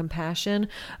kindness and compassion.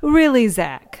 Really,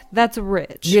 Zach, that's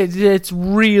rich. Yeah, it's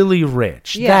really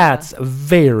rich. Yeah. That's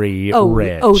very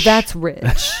rich. Oh, that's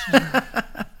rich.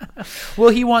 Well,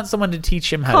 he wants someone to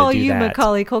teach him how Call to do you that.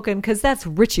 Macaulay Culkin, because that's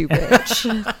richy rich.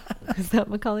 Is that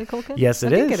Macaulay Culkin? Yes, I it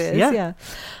think is. it is. Yeah.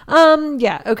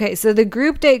 Yeah. Okay. So the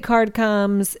group date card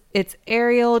comes. It's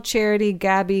Ariel, Charity,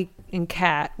 Gabby, and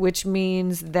Kat, which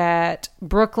means that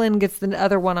Brooklyn gets the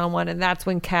other one-on-one, and that's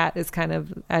when Kat is kind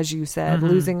of, as you said,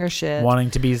 losing her shit. Wanting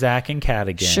to be Zach and Kat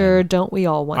again. Sure, don't we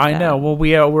all want I that? know. Well,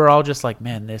 we're all just like,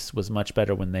 man, this was much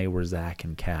better when they were Zach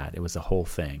and Kat. It was a whole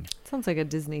thing. Sounds like a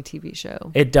Disney TV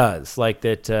show. It does. Like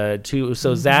that.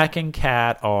 So Zach and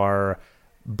Kat are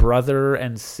brother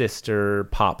and sister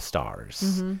pop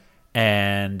stars,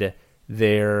 and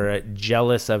they're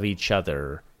jealous of each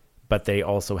other, but they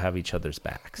also have each other's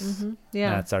backs.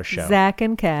 Yeah. That's our show. Zach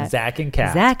and Kat. Zach and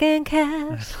Kat. Zach and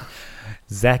Kat.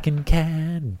 Zach and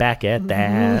Kat. Back at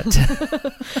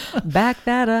that. Back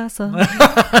that ass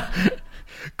up.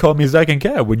 Call me Zach and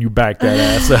Kat when you back that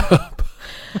ass up.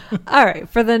 All right.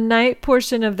 For the night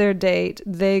portion of their date,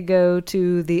 they go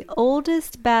to the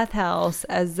oldest bathhouse,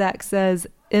 as Zach says,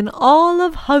 in all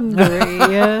of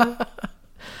Hungary.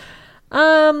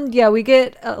 Yeah, we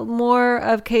get more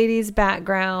of Katie's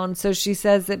background. So she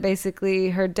says that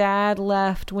basically her dad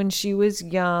left when she was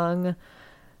young.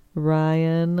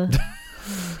 Ryan.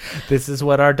 This is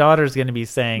what our daughter's going to be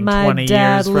saying My 20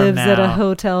 dad years from lives now. at a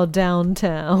hotel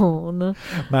downtown.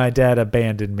 My dad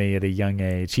abandoned me at a young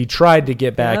age. He tried to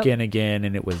get back Yep. in again,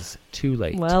 and it was too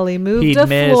late. Well, he moved He'd to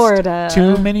missed Florida.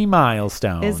 Too many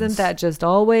milestones. Isn't that just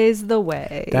always the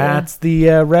way? That's the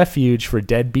refuge for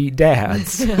deadbeat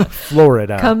dads.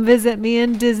 Florida. Come visit me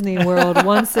in Disney World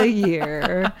once a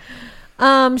year.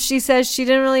 She says she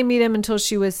didn't really meet him until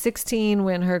she was 16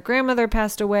 when her grandmother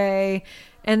passed away.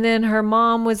 And then her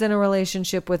mom was in a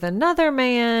relationship with another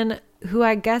man who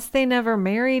I guess they never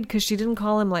married because she didn't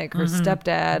call him like her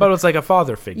stepdad. But it's like a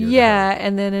father figure. to Yeah, her.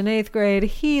 and then in 8th grade,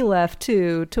 he left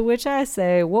too, to which I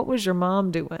say, what was your mom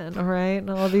doing, all right?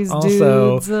 And all these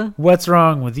Also, dudes. what's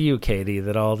wrong with you, Katie,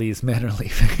 that all these men are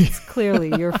leaving? Clearly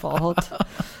your fault.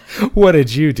 What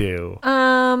did you do?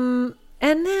 And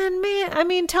then, man, I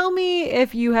mean, tell me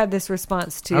if you had this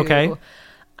response too. Okay.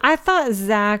 I thought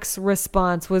Zach's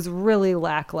response was really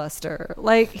lackluster.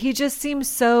 Like, he just seemed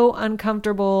so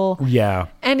uncomfortable. Yeah.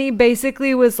 And he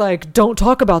basically was like, don't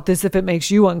talk about this if it makes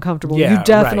you uncomfortable. Yeah, you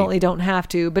definitely right. don't have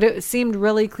to. But it seemed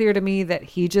really clear to me that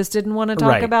he just didn't want to talk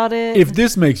Right. about it. If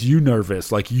this makes you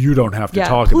nervous, like, you don't have to Yeah,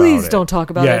 talk about it. please don't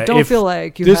talk about it. Don't if feel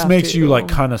like you this have makes to. you like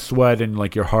kind of sweat and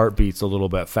like your heart beats a little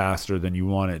bit faster than you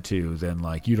want it to, then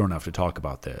like you don't have to talk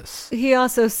about this. He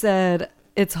also said,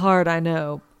 it's hard, I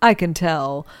know. I can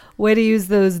tell. Way to use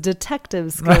those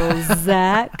detective skills,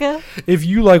 Zach. If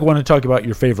you like want to talk about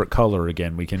your favorite color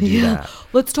again, we can do that.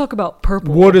 Let's talk about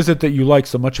purple. What is it that you like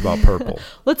so much about purple?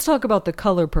 Let's talk about the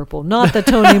color purple, not the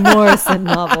Toni Morrison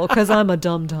novel, because I'm a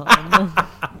dum-dum.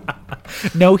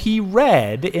 No, he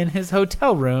read in his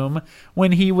hotel room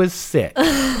when he was sick.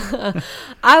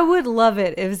 I would love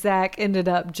it if Zach ended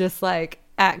up just like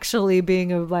actually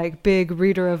being a like big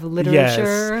reader of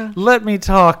literature. Yes. Let me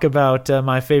talk about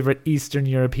my favorite Eastern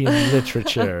European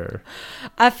literature.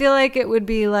 I feel like it would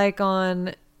be like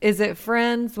on, is it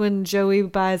Friends, when Joey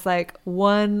buys like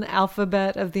one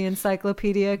alphabet of the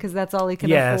encyclopedia because that's all he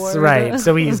can afford? Yes, right.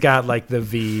 So he's got like the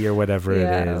V or whatever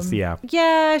Yeah. it is. Yeah.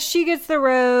 Yeah, she gets the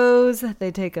rose. They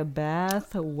take a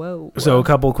bath. Whoa. So a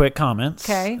couple quick comments.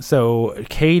 Okay. So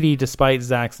Katie, despite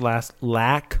Zach's last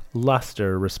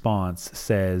lackluster response,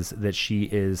 says that she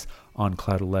is on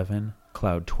cloud 11,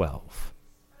 cloud 12.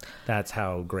 That's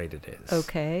how great it is.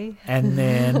 Okay. And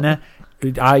then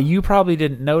you probably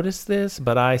didn't notice this,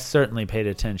 but I certainly paid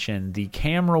attention. The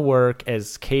camera work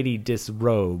as Katie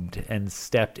disrobed and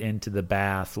stepped into the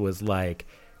bath was like,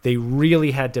 they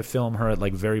really had to film her at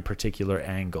like very particular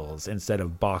angles instead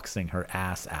of boxing her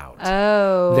ass out.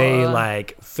 Oh. They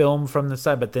like filmed from the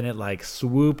side, but then it like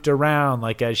swooped around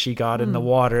like as she got in the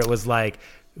water. It was like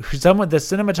the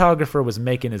cinematographer was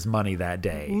making his money that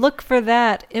day. Look for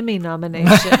that Emmy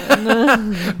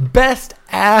nomination. Best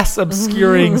ass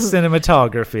obscuring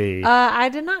cinematography. I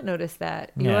did not notice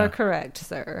that. You Yeah. are correct,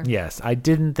 sir. Yes, I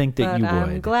didn't think that But you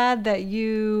I'm would. glad that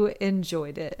you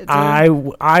enjoyed it.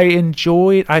 I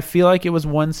enjoyed. I feel like it was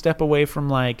one step away from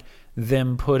like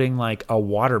them putting like a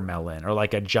watermelon or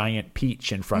like a giant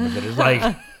peach in front of it. It's like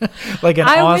like an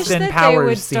I wish Austin that Powers they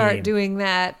would scene. start doing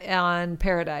that on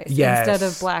Paradise Yes. instead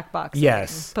of black boxing.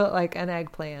 Yes. Put like an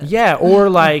eggplant. Yeah, or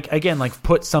like again, like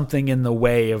put something in the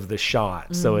way of the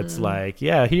shot, so it's like,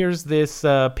 yeah, here's this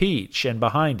peach, and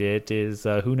behind it is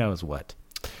who knows what.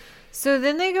 So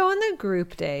then they go on the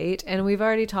group date, and we've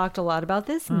already talked a lot about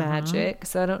this magic,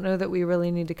 so I don't know that we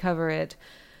really need to cover it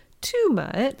too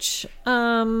much.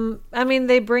 I mean,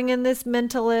 they bring in this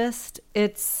mentalist.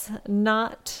 It's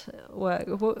not what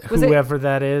was Whoever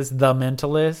that is, the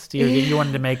mentalist. You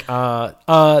wanted to make the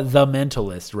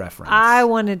mentalist reference. I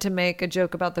wanted to make a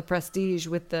joke about the Prestige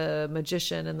with the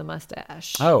magician and the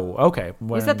mustache. Oh, okay.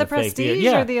 Was that the fake beard. Prestige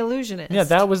Yeah. or the Illusionist? Yeah,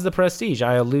 that was the Prestige.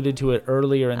 I alluded to it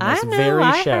earlier in this I know. very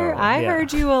I show. I Yeah.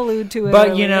 heard you allude to it.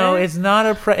 But you know, earlier. it's not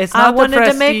it's I not the wanted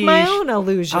Prestige. to make my own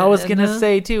illusion. I was gonna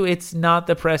say too, it's not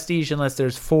the Prestige unless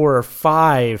there's 4 or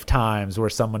 5 times where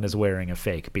someone is wearing a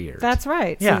fake beard. That's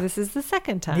right. Yeah. So this is the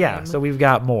second time. Yeah, so we've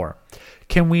got more.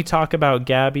 Can we talk about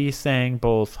Gabby saying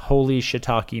both holy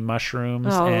shiitake mushrooms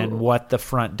Oh. and what the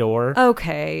front door?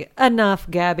 Okay, enough,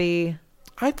 Gabby.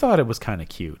 I thought it was kind of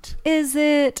cute. Is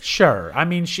it? Sure. I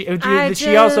mean, she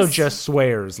I also just- just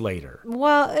swears later.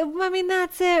 Well, I mean,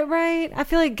 that's it, right? I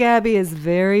feel like Gabby is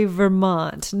very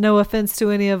Vermont. No offense to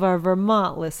any of our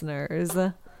Vermont listeners.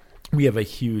 We have a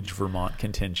huge Vermont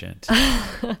contingent.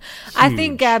 I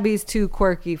think Huge. Gabby's too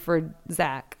quirky for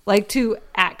Zach. Like, too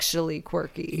actually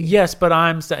quirky. Yes, but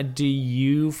do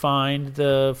you find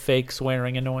the fake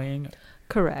swearing annoying?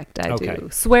 Correct, I Okay. do.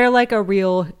 Swear like a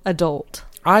real adult.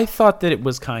 I thought that it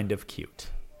was kind of cute.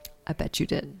 I bet you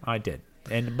did. I did.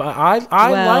 But I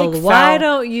Well, like why foul-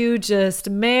 don't you just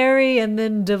marry and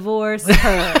then divorce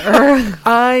her?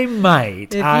 I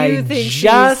might. If I you think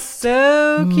just she's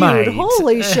so cute. might.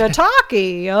 Holy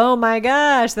shiitake. Oh my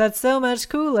gosh, that's so much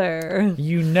cooler.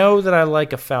 You know that I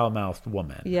like a foul-mouthed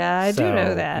woman. Yeah, I do So,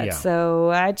 know that. yeah.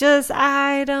 So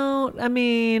I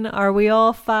mean, are we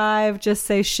all 5? Just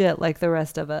say shit like the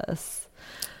rest of us.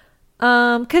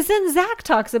 Because then Zach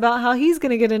talks about how he's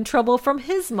going to get in trouble from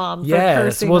his mom for Yes.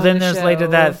 cursing Well, on then the there's show. later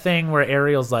that thing where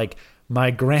Ariel's like, my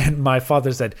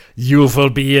father said, you will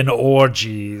be in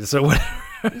orgies or whatever.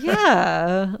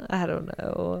 Yeah, I don't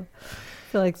know.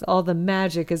 I feel like all the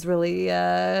magic is really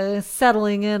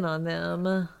settling in on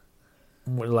them.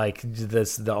 Like all I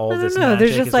this don't know. There's magic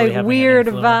just is really like having an weird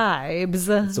influence.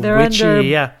 vibes. It's They're witchy, under.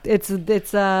 yeah. It's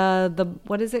the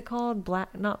what is it called?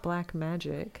 Not black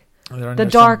magic. The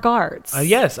dark arts.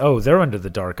 Yes. Oh, they're under the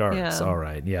dark arts. Yeah. All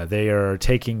right. Yeah, they are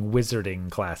taking wizarding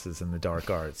classes in the dark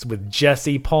arts with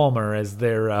Jesse Palmer as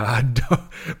their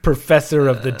professor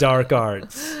of the dark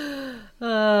arts.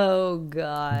 Oh,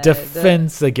 God.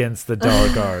 Defense against the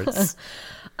dark arts.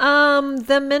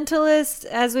 The mentalist,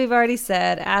 as we've already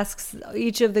said, asks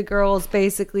each of the girls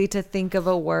basically to think of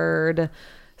a word.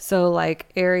 So,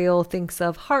 like, Ariel thinks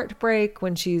of heartbreak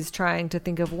when she's trying to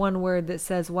think of one word that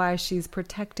says why she's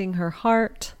protecting her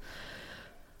heart.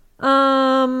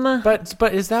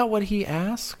 But is that what he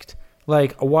asked?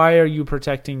 Like, why are you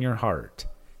protecting your heart?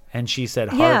 And she said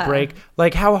heartbreak. Yeah.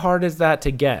 Like, how hard is that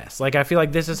to guess? Like, I feel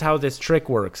like this is how this trick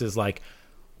works, is like,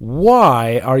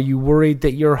 why are you worried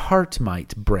that your heart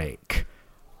might break?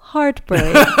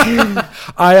 Heartbreak.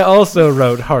 I also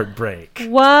wrote heartbreak.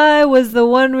 Why was the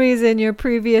one reason your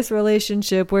previous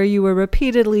relationship where you were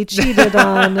repeatedly cheated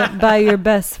on by your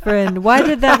best friend, why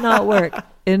did that not work?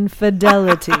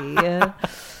 Infidelity.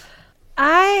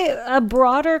 A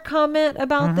broader comment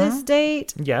about this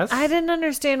date. Yes. I didn't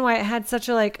understand why it had such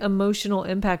a like emotional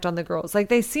impact on the girls. Like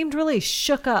they seemed really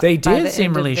shook up. They by did the seem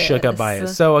end of really shook up by it.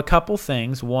 this. So a couple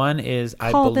things. One is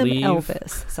I Call believe them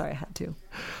Elvis. Sorry, I had to.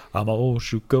 I'm all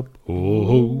shook up.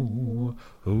 Oh,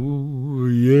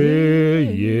 yeah.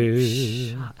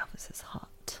 Elvis is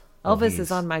hot. Elvis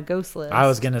is on my ghost list. I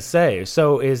was gonna say.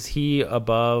 So is he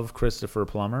above Christopher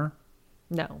Plummer?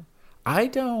 No. I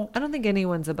don't. I don't think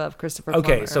anyone's above Christopher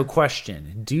Okay, Plummer. so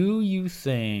question. Do you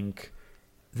think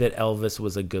that Elvis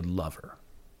was a good lover?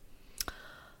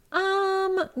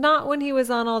 Not when he was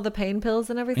on all the pain pills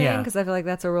and everything, Yeah. because I feel like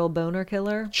that's a real boner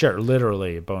killer. Sure,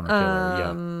 literally a boner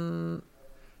killer,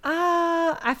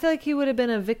 I feel like he would have been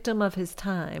a victim of his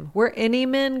time. Were any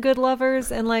men good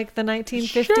lovers in like the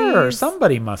 1950s? Sure,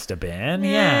 somebody must have been,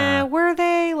 yeah. Were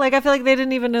they? Like, I feel like they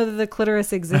didn't even know that the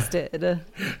clitoris existed.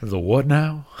 The what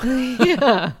now?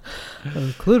 Yeah.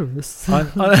 Clitoris.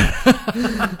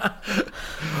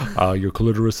 Your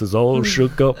clitoris is all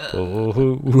shook up.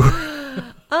 Oh.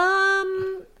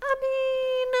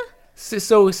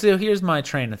 So here's my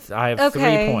train of I have 3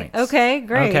 points. Okay,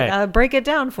 great. Okay. Break it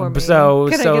down for me. So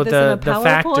Could I get this in a the PowerPoint?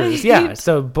 factors, yeah.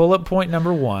 So bullet point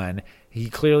number 1, he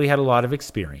clearly had a lot of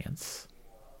experience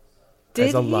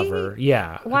as a lover.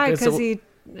 Yeah. Why? Because he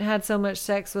had so much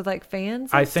sex with like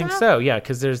fans? I think so, yeah,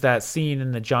 because there's that scene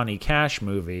in the Johnny Cash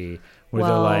movie where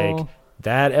they're like,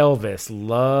 that Elvis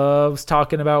loves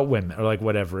talking about women, or like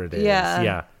whatever it is.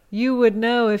 Yeah. You would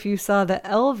know if you saw the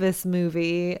Elvis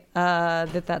movie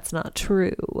that that's not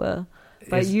true.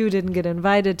 But you didn't get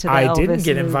invited to the Elvis movie. I didn't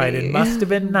get invited. Must have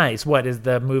been nice. What is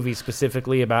the movie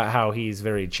specifically about? How he's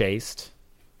very chaste?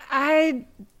 I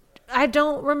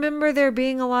don't remember there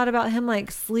being a lot about him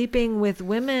like sleeping with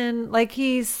women. Like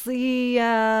he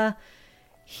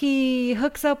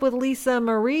hooks up with Lisa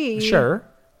Marie. Sure.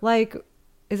 Like,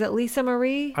 is it Lisa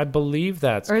Marie? I believe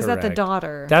that's correct. Or is that the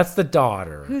daughter? That's the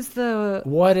daughter. Who's the...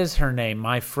 What is her name?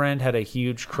 My friend had a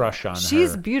huge crush on her.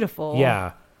 She's beautiful.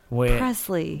 Yeah.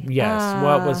 Presley. Yes.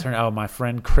 What was her... Oh, my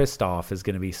friend Christoph is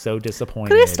going to be so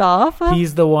disappointed. Christoph?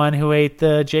 He's the one who ate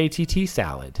the JTT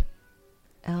salad.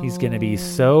 He's going to be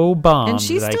so bummed. And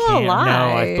she's that still I can't... alive.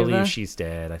 No, I believe she's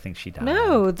dead. I think she died.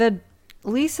 No, the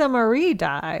Lisa Marie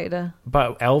died.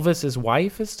 But Elvis's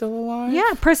wife is still alive?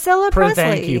 Yeah, Priscilla Presley.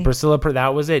 Thank you. Priscilla,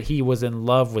 that was it. He was in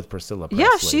love with Priscilla Presley.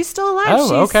 Yeah, she's still alive.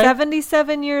 Oh, she's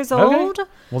 77 years old. Okay.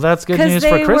 Well, that's good news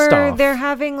for Christoph. They're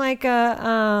having like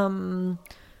a...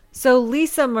 So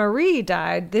Lisa Marie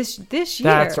died this year.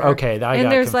 That's okay.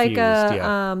 And there's confused.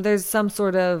 like there's some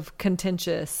sort of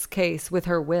contentious case with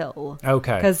her will.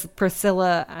 Okay. Because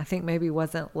Priscilla, I think maybe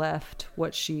wasn't left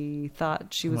what she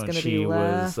thought she was going to be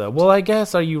left. Well, I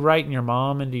guess, are you writing your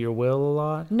mom into your will a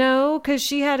lot? No, because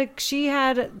she had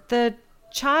the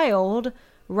child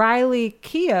Riley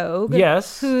Keough.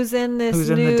 Yes. Who's in this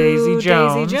in new the Daisy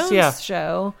Jones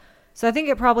show. So I think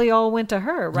it probably all went to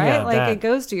her, right? Yeah, like it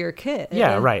goes to your kid.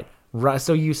 Yeah, right.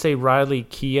 So you say Riley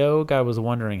Keough? I was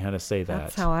wondering how to say that.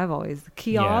 That's how I've always...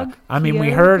 Keough? Yeah. I mean,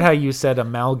 we heard how you said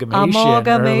amalgamation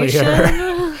Amalgamation.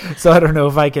 earlier. So I don't know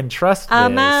if I can trust this.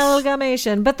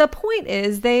 Amalgamation. But the point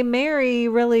is, they marry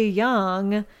really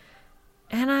young...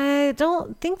 And I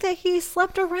don't think that he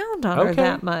slept around on her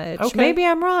that much. Okay. Maybe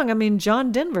I'm wrong. I mean,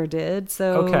 John Denver did,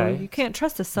 so you can't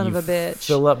trust a son of a bitch.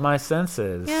 Fill up my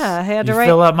senses. Yeah, I had to write.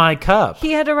 Fill up my cup.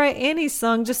 He had to write Annie's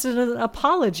song just as an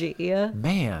apology.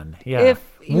 Man, yeah.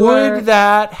 Would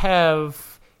that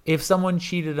have... If someone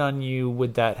cheated on you,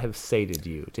 would that have sated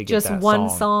you to get just that one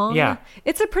song? Yeah.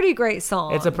 It's a pretty great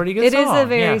song. It's a pretty good song. It is a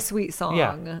very sweet song.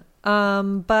 Yeah.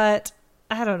 But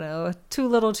I don't know, too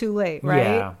little too late,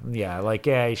 right? Yeah. Like,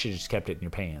 you should have just kept it in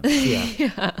your pants. Yeah.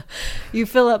 Yeah. You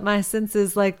fill up my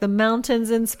senses like the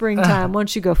mountains in springtime.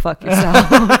 Once you go fuck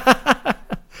yourself.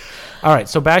 All right.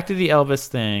 So back to the Elvis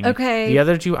thing. Okay. The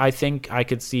other two, I think I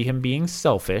could see him being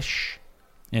selfish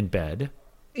in bed.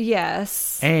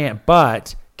 Yes.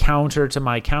 But counter to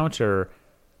my counter,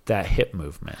 that hip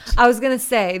movement. I was going to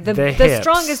say the hips.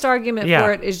 strongest argument Yeah.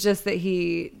 for it is just that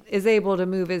he is able to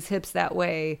move his hips that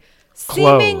way.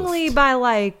 Clothed.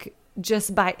 Seemingly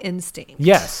just by instinct.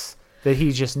 Yes. That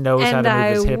he just knows how And to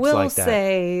move his I hips will like that.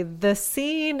 say the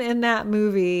scene in that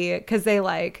movie, because they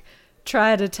like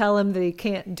try to tell him that he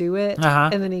can't do it,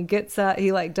 and then he gets up,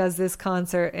 he like does this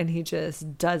concert and he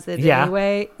just does it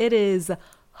anyway. It is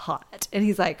hot, and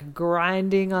he's like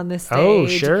grinding on the stage. Oh,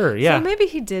 sure, yeah. So maybe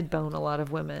he did bone a lot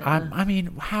of women. I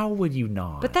mean, how would you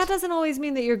not? But that doesn't always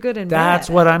mean that you're good in That's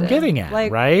bed. what I'm getting at,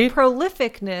 like, right?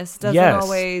 Prolificness doesn't Yes,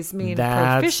 always mean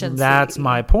that's, proficiency. That's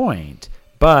my point.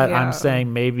 But Yeah. I'm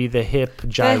saying maybe the hip The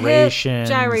hip gyration.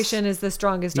 gyration is the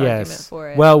strongest argument for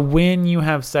it. Well, when you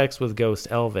have sex with Ghost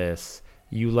Elvis,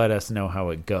 you let us know how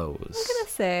it goes. I'm gonna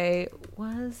say,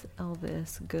 was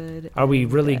Elvis good? Are we in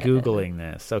really bed? Googling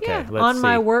this? Okay, Yeah, let's on see.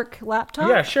 my work laptop.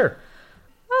 Yeah, sure.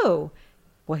 Oh,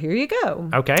 well, here you go.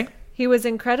 Okay. He was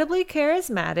incredibly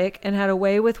charismatic and had a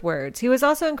way with words. He was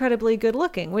also incredibly good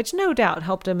looking, which no doubt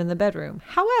helped him in the bedroom.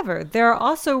 However, there are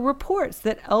also reports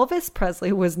that Elvis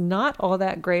Presley was not all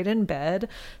that great in bed.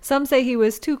 Some say he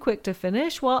was too quick to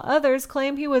finish, while others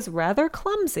claim he was rather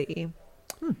clumsy.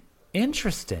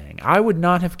 Interesting. I would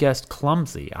not have guessed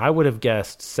clumsy. I would have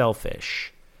guessed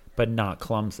selfish, but not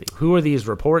clumsy. Who are these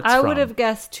reports I from? would have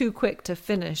guessed too quick to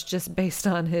finish just based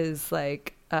on his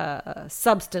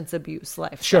substance abuse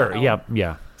lifestyle. Sure.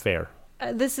 Yeah. Fair.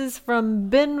 This is from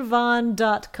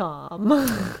benvon.com.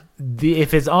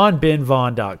 If it's on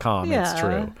benvon.com, it's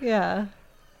true. Yeah.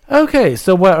 Okay,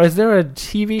 so what is there a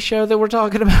TV show that we're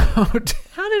talking about?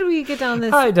 How did we get down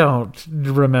this? I don't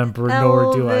remember,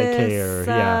 nor do I Elvis, care.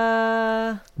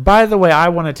 Yeah. By the way, I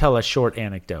want to tell a short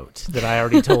anecdote that I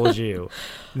already told you.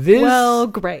 Well,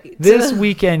 great. This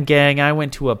weekend, gang, I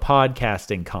went to a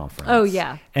podcasting conference. Oh,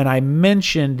 yeah. And I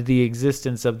mentioned the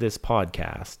existence of this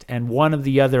podcast, and one of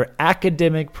the other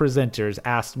academic presenters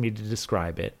asked me to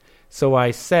describe it. So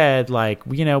I said, like,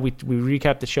 we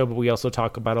recap the show, but we also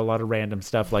talk about a lot of random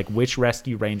stuff, like which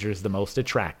rescue ranger is the most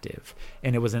attractive.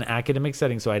 And it was an academic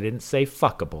setting, so I didn't say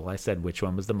fuckable. I said which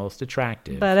one was the most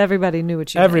attractive. But everybody knew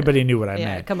what you Everybody meant. knew what I Yeah,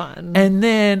 meant. come on. And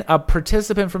then a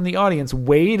participant from the audience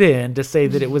weighed in to say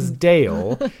that it was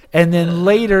Dale. And then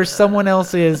later, someone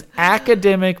else's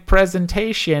academic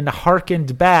presentation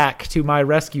harkened back to my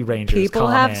rescue ranger's People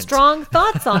comment. have strong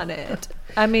thoughts on it.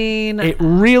 I mean, It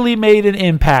really made an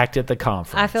impact at the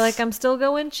conference. I feel like I'm still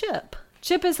going Chip.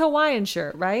 Chip is Hawaiian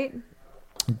shirt, right?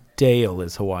 Dale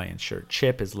is Hawaiian shirt.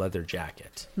 Chip is leather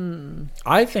jacket.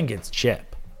 I think it's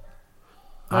Chip.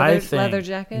 Leather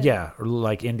jacket? Yeah, or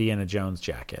like Indiana Jones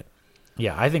jacket.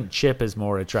 Yeah, I think Chip is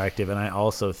more attractive, and I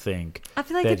also think I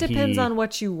feel like it that depends he- on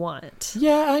what you want.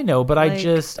 Yeah, I know, but I Like,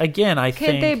 just I Can't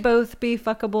think they both be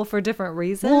fuckable for different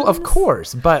reasons? well, of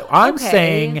course, but I'm Okay.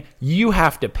 saying you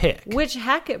have to pick. Which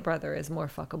Hackett brother is more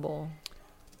fuckable?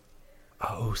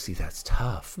 Oh, see, that's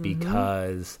tough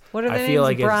because What are I their feel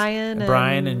names? like Brian it's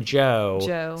Brian and and Joe.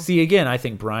 Joe. See, again, I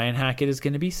think Brian Hackett is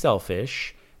going to be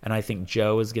selfish, and I think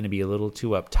Joe is going to be a little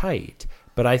too uptight.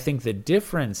 But I think the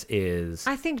difference is,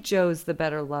 I think Joe's the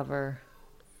better lover.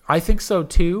 I think so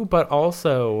too, but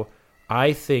also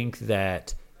I think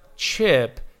that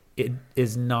Chip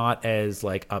is not as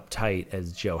like uptight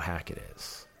as Joe Hackett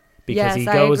is. Because Yes, he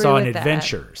I goes agree on with that.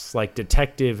 adventures, like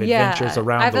detective adventures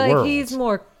around I feel the like world. he's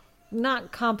more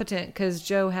not competent because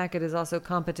Joe Hackett is also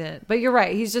competent. But you're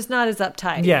right, he's just not as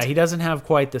uptight. Yeah, he doesn't have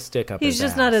quite the stick up He's his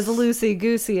just not ass. as loosey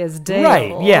goosey as Dale.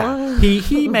 Right, yeah.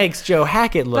 He makes Joe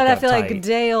Hackett look But I feel uptight. like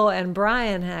Dale and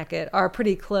Brian Hackett are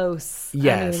pretty close. I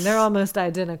Yes. mean, they're almost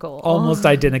identical. almost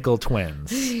identical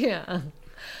twins. Yeah.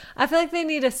 I feel like they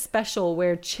need a special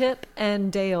where Chip and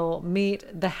Dale meet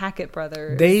the Hackett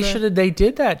brothers. They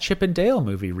did that Chip and Dale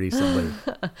movie recently.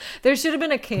 There should have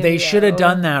been a cameo. They should have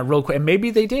done that real quick. And maybe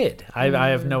they did. I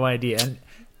have Mm. no idea.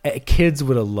 And kids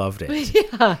would have loved it.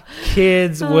 Yeah.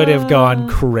 Kids would have gone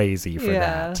crazy for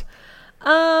that.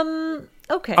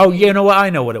 Okay. Oh, you know what? I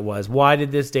know what it was. Why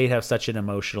did this date have such an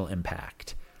emotional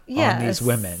impact on these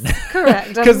women? Correct.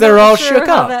 Because I'm they're not all sure shook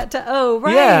how up.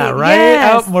 right. Yeah, right?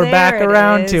 Yes, We're back there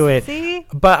around is. to it. See?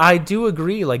 But I do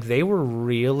agree, like they were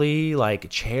really like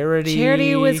Charity.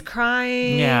 Charity was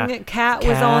crying. Yeah. Kat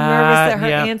was all nervous that her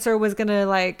yeah. answer was going to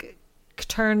like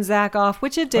turn Zach off,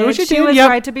 which it did. Which it she did, was yep.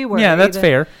 right to be worried. Yeah, that's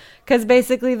fair. Because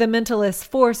basically the mentalist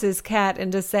forces Kat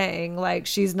into saying, like,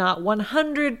 she's not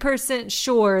 100%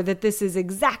 sure that this is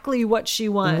exactly what she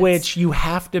wants. Which you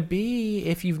have to be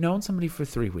if you've known somebody for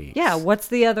 3 weeks. Yeah, what's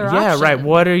the other option? Yeah, right.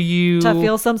 What are you... To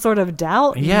feel some sort of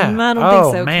doubt? Yeah. I don't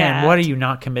think so, man. Kat. What, are you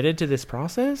not committed to this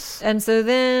process? And so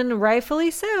then,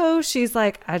 rightfully so, she's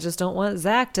like, I just don't want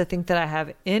Zach to think that I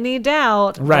have any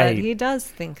doubt. Right. But he does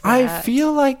think that. I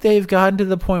feel like they've gotten to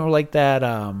the point where, like, that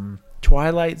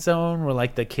Twilight Zone where,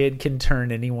 like, the kid can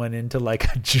turn anyone into,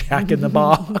 like, a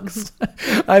Jack-in-the-Box.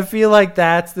 I feel like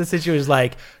that's the situation.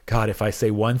 Like, God, if I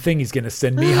say one thing, he's going to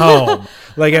send me home.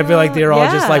 Like, I feel like they're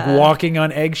all just, like, walking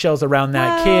on eggshells around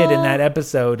that kid in that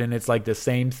episode, and it's, like, the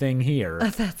same thing here.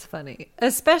 That's funny.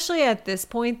 Especially at this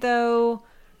point, though,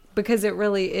 because it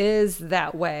really is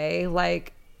that way.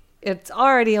 Like, it's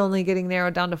already only getting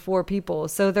narrowed down to 4 people.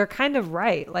 So they're kind of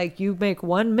right. Like, you make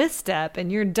one misstep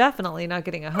and you're definitely not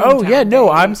getting a hometown. Oh, yeah. No,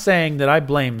 baby. I'm saying that I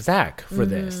blame Zach for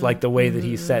this. Like, the way that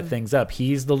he set things up.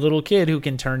 He's the little kid who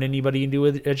can turn anybody into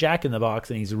a Jack-in-the-Box,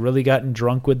 and he's really gotten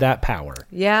drunk with that power.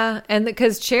 Yeah. And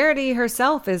because Charity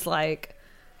herself is like,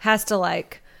 has to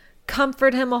like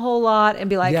comfort him a whole lot and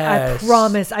be like, Yes. I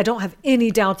promise I don't have any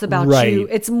doubts about Right. you.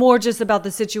 It's more just about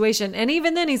the situation. And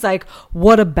even then he's like,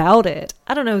 what about it?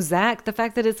 I don't know, Zach, the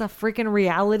fact that it's a freaking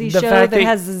reality The show fact that that-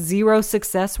 has a 0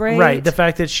 success rate. Right. The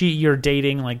fact that you're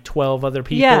dating like 12 other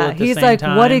people Yeah, at the he's same like,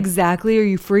 time. what exactly are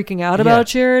you freaking out Yeah. about,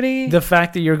 Charity? The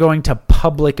fact that you're going to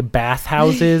public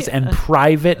bathhouses and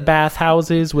private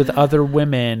bathhouses with other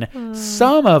women,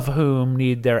 some of whom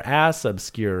need their ass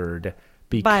obscured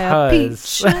By a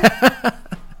because... peach.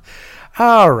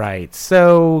 All right.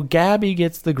 So Gabby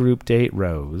gets the group date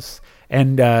Rose.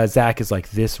 And Zach is like,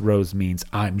 this Rose means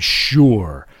I'm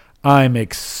sure. I'm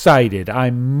excited.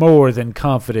 I'm more than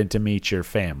confident to meet your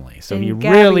family. So And he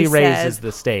Gabby really says, raises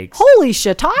the stakes. Holy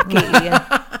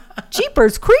shiitake.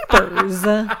 Jeepers creepers.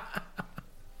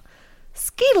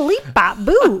 Skeetaleep bop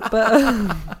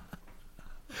boop.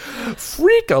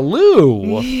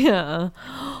 Freakaloo. Yeah.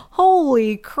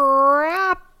 Holy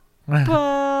crap.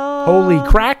 Holy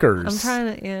crackers. I'm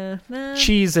trying to, nah.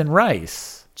 Cheese and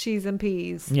rice. Cheese and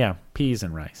peas. Yeah, peas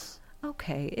and rice.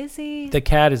 Okay, is he? The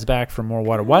cat is back for more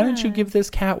water. Why don't you give this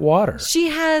cat water? She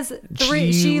has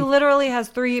 3, she literally has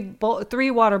 3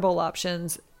 water bowl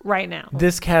options right now.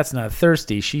 This cat's not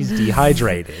thirsty. She's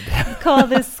dehydrated. Call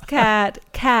this cat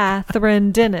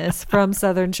Catherine Dennis from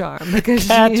Southern Charm because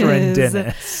Catherine she is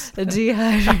Dennis.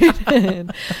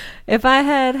 dehydrated. If I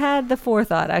had the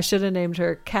forethought, I should have named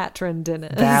her Catherine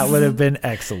Dennis. That would have been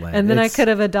excellent. And then I could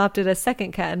have adopted a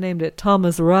second cat and named it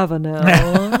Thomas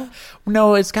Ravenel.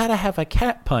 No, it's got to have a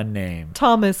cat pun name.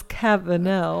 Thomas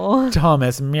Cavanel.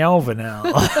 Thomas Meowvanel.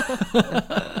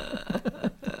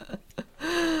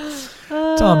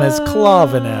 Thomas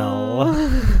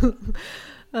Clavinel.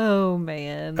 Oh,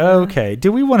 man. Okay.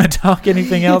 Do we want to talk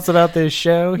anything else about this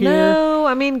show here? No,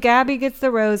 I mean, Gabby gets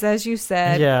the rose, as you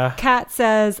said. Yeah. Kat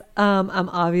says, I'm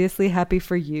obviously happy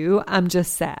for you. I'm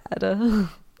just sad. So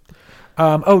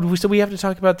we have to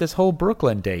talk about this whole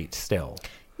Brooklyn date still.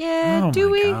 Yeah, Oh do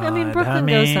my we? God. I mean, Brooklyn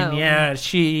goes home.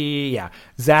 Yeah,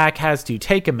 Zach has to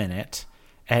take a minute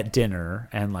at dinner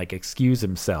and like excuse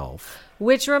himself.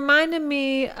 Which reminded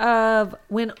me of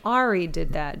when Ari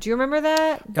did that. Do you remember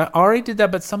that? Ari did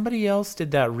that, but somebody else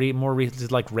did that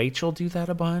did like Rachel do that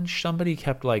a bunch? Somebody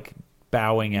kept like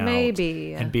bowing out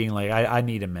Maybe. and being like, I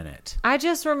need a minute. I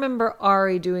just remember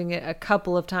Ari doing it a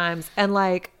couple of times and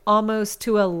like almost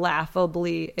to a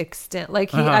laughably extent.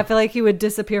 Like I feel like he would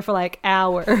disappear for like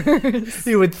hours.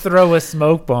 He would throw a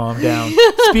smoke bomb down.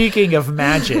 Speaking of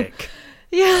magic.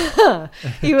 Yeah.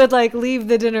 He would like leave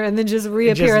the dinner and then just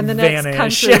reappear Just in the vanish. next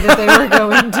country that they were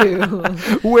going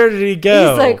to. Where did he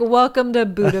go? He's like, welcome to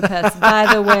Budapest.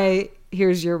 By the way,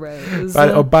 here's your rose.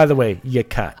 By the way, you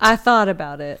cut. I thought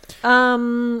about it.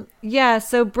 Yeah,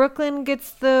 so Brooklyn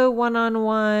gets the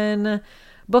one-on-one.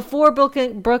 Before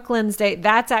Brooklyn's date,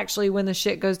 that's actually when the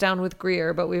shit goes down with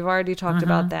Greer, but we've already talked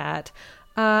about that.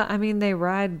 I mean, they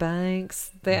ride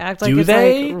bikes. They act like it's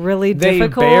like really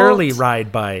difficult. They barely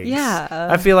ride bikes. Yeah.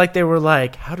 I feel like they were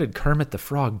like, how did Kermit the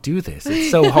Frog do this? It's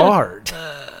so hard.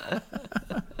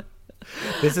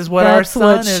 This is what our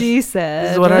son That's what she said.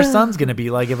 This is what our son's going to be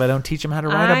like if I don't teach him how to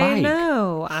ride a bike.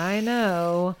 I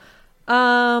know.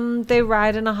 They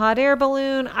ride in a hot air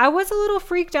balloon. I was a little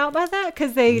freaked out by that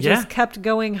because they just kept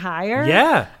going higher.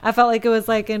 Yeah. I felt like it was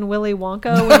like in Willy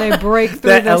Wonka when they break through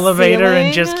the the elevator ceiling.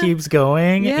 and just keeps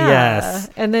going. Yeah. Yes.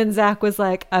 And then Zach was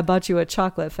like, I bought you a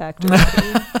chocolate factory.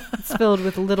 It's filled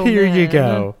with little Here men. you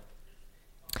go.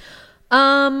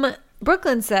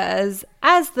 Brooklyn says,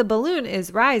 as the balloon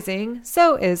is rising,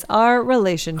 so is our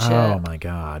relationship. Oh my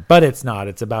God. But it's not.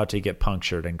 It's about to get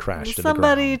punctured and crash to the ground.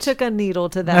 Somebody took a needle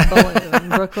to that balloon,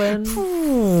 Brooklyn.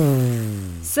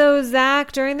 So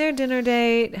Zach, during their dinner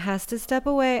date, has to step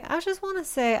away. I just want to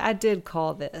say I did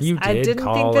call this. You did I didn't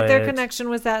call think that their it. connection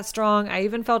was that strong. I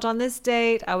even felt on this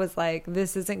date, I was like,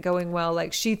 this isn't going well.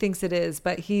 Like, she thinks it is,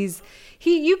 but you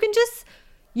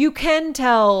can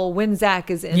tell when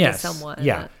Zach is into someone.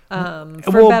 Yeah.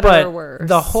 For better or worse.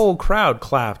 The whole crowd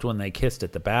clapped when they kissed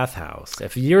at the bathhouse.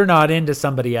 If you're not into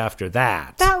somebody after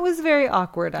that. That was very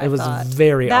awkward, I It was thought.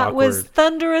 very awkward. That was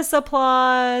thunderous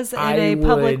applause in a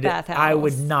public bathhouse. I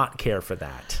would not care for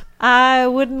that. I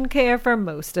wouldn't care for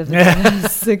most of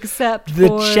this, except The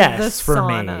for chess the for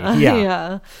me. sauna.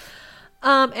 Yeah.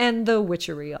 And the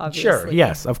witchery, obviously. Sure.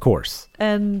 Yes, of course.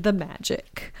 And the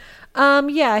magic.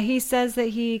 He says that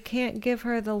he can't give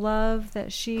her the love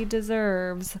that she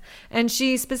deserves. And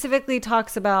she specifically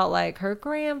talks about like her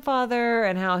grandfather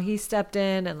and how he stepped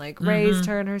in and like raised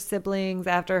her and her siblings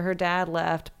after her dad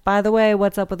left. By the way,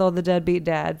 what's up with all the deadbeat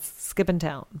dads skipping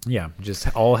town? Yeah,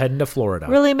 just all heading to Florida.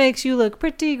 Really makes you look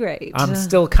pretty great. I'm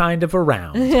still kind of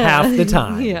around half the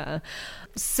time. Yeah.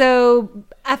 So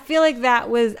I feel like that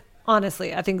was,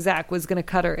 honestly, I think Zach was going to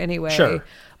cut her anyway. Sure.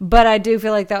 But I do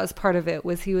feel like that was part of it,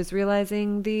 was he was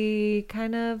realizing the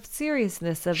kind of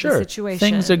seriousness of the situation.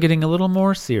 Things are getting a little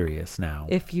more serious now.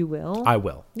 If you will. I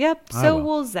will. Yep. I So will.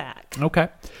 will Zach. Okay.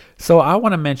 So I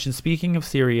want to mention, speaking of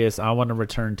serious, I want to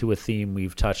return to a theme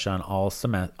we've touched on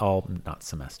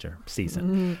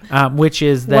season, which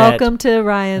is that Welcome to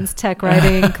Ryan's tech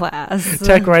writing class.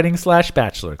 tech writing /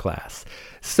 bachelor class.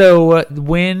 So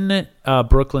when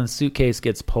Brooklyn's suitcase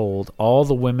gets pulled, all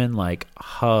the women like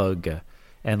hug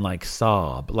and like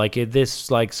sob, like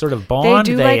this like sort of bond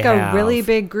They do they like have. a really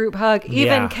big group hug.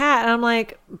 Even Yeah. Kat, and I'm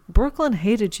like, Brooklyn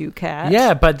hated you, Kat.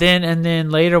 Yeah, but then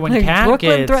later when Like, Kat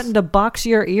Brooklyn gets threatened to box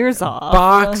your ears off.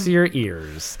 box your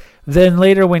ears. Then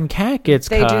later when Kat gets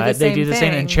They do cut, the they same do the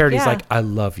same, thing. and Charity's Yeah. like, "I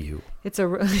love you." It's a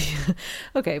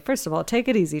okay. First of all, take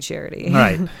it easy, Charity.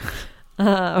 Right.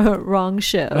 Wrong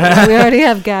show. We already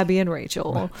have Gabby and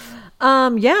Rachel.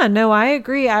 Yeah, no, I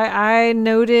agree. I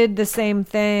noted the same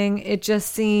thing. It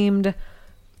just seemed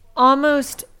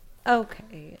almost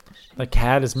okay. The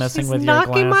cat is messing She's with your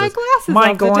knocking glasses.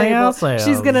 my glasses.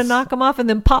 She's gonna knock them off and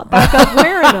then pop back up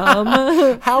wearing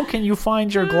them. How can you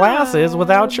find your glasses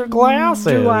without your glasses?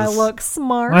 Do I look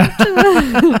smart?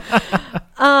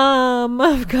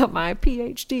 I've got my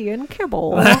PhD in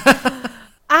kibble.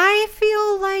 I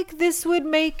feel like this would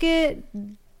make it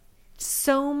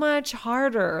so much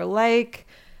harder. Like,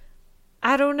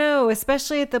 I don't know,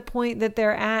 especially at the point that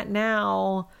they're at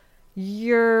now.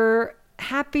 You're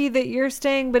happy that you're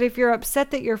staying, but if you're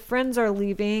upset that your friends are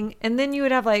leaving, and then you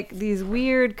would have like these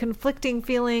weird conflicting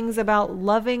feelings about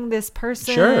loving this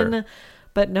person. Sure.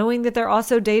 But knowing that they're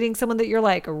also dating someone that you're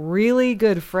like really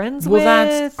good friends with.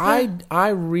 That's I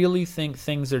really think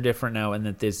things are different now, and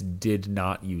that this did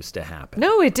not used to happen.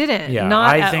 No, it didn't. Yeah,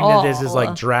 Not I at think all. that this is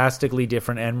like drastically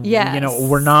different, and Yes.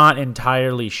 we're not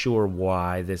entirely sure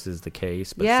why this is the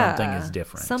case, but something is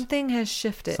different. Something has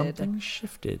shifted. Something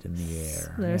shifted in the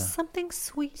air. There's Yeah. something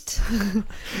sweet.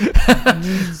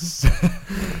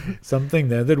 Something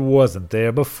there that wasn't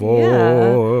there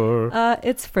before.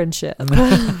 It's friendship.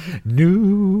 New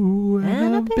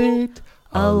and a bit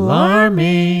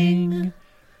alarming.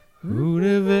 Who'd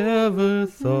have ever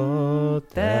thought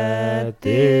that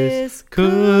this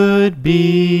could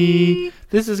be?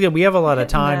 This is good. We have a lot of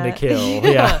time to kill.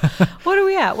 Yeah. What are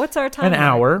we at? What's our time? An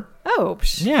hour. Oh,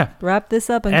 Yeah. Wrap this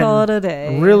up and call it a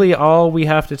day. Really, all we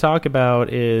have to talk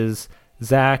about is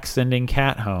Zach sending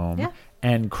Kat home Yeah.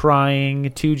 and crying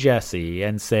to Jesse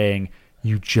and saying,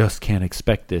 "You just can't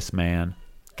expect this, man.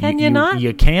 Can you not?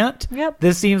 You can't." Yep.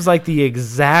 This seems like the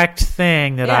exact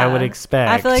thing that I would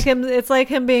expect. I feel like it's like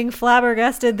him being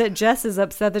flabbergasted that Jess is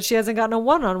upset that she hasn't gotten a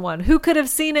one-on-one. Who could have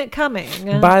seen it coming?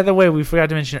 By the way, we forgot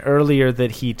to mention earlier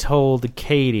that he told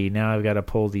Katie, now I've got to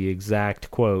pull the exact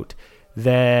quote,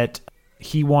 that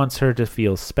he wants her to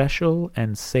feel special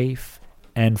and safe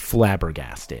and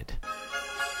flabbergasted.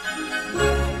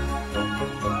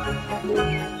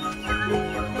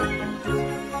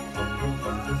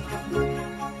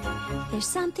 There's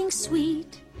something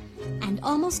sweet and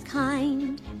almost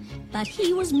kind, but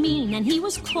he was mean and he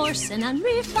was coarse and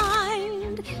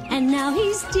unrefined, and now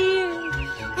he's dear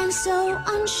and so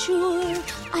unsure.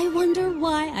 I wonder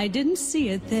why I didn't see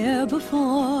it there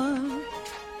before.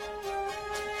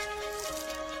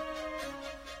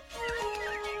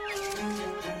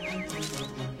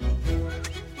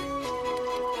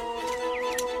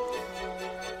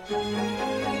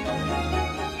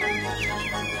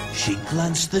 She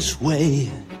glanced this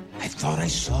way, I thought I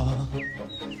saw.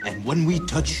 And when we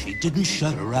touched, she didn't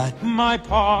shudder at my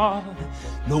paw.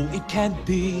 No, it can't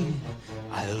be,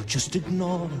 I'll just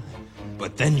ignore.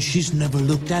 But then she's never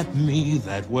looked at me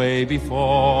that way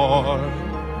before.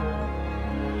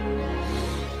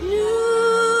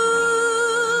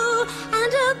 New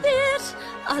and a bit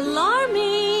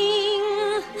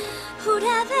alarming. Who'd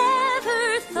have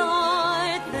ever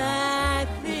thought that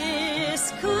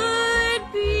this could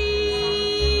be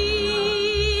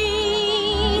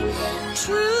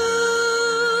true?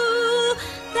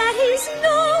 That he's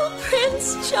no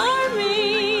Prince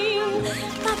Charming,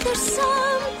 but there's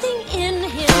something in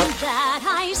him that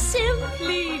I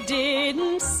simply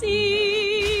didn't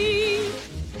see.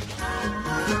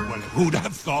 Well, who'd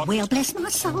have thought? Well, bless my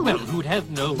soul. Well, who'd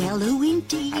have known? Well, who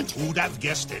indeed? And who'd have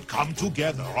guessed it come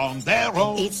together on their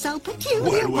own? It's so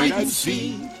peculiar. Well, wait and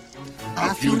see.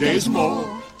 A few days more.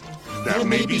 There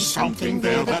may be something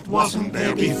there that wasn't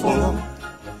there before.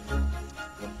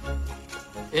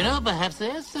 You know, perhaps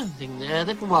there's something there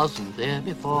that wasn't there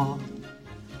before.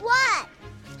 What?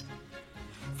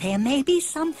 There may be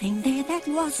something there that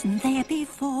wasn't there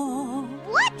before.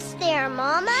 What's there,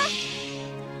 Mama?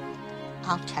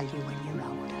 I'll tell you when you're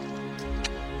older.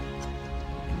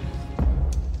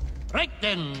 Right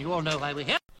then, you all know why we're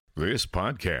here. This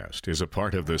podcast is a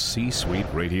part of the C-Suite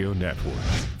Radio Network.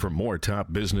 For more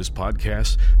top business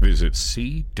podcasts, visit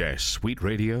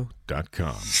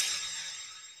c-suiteradio.com.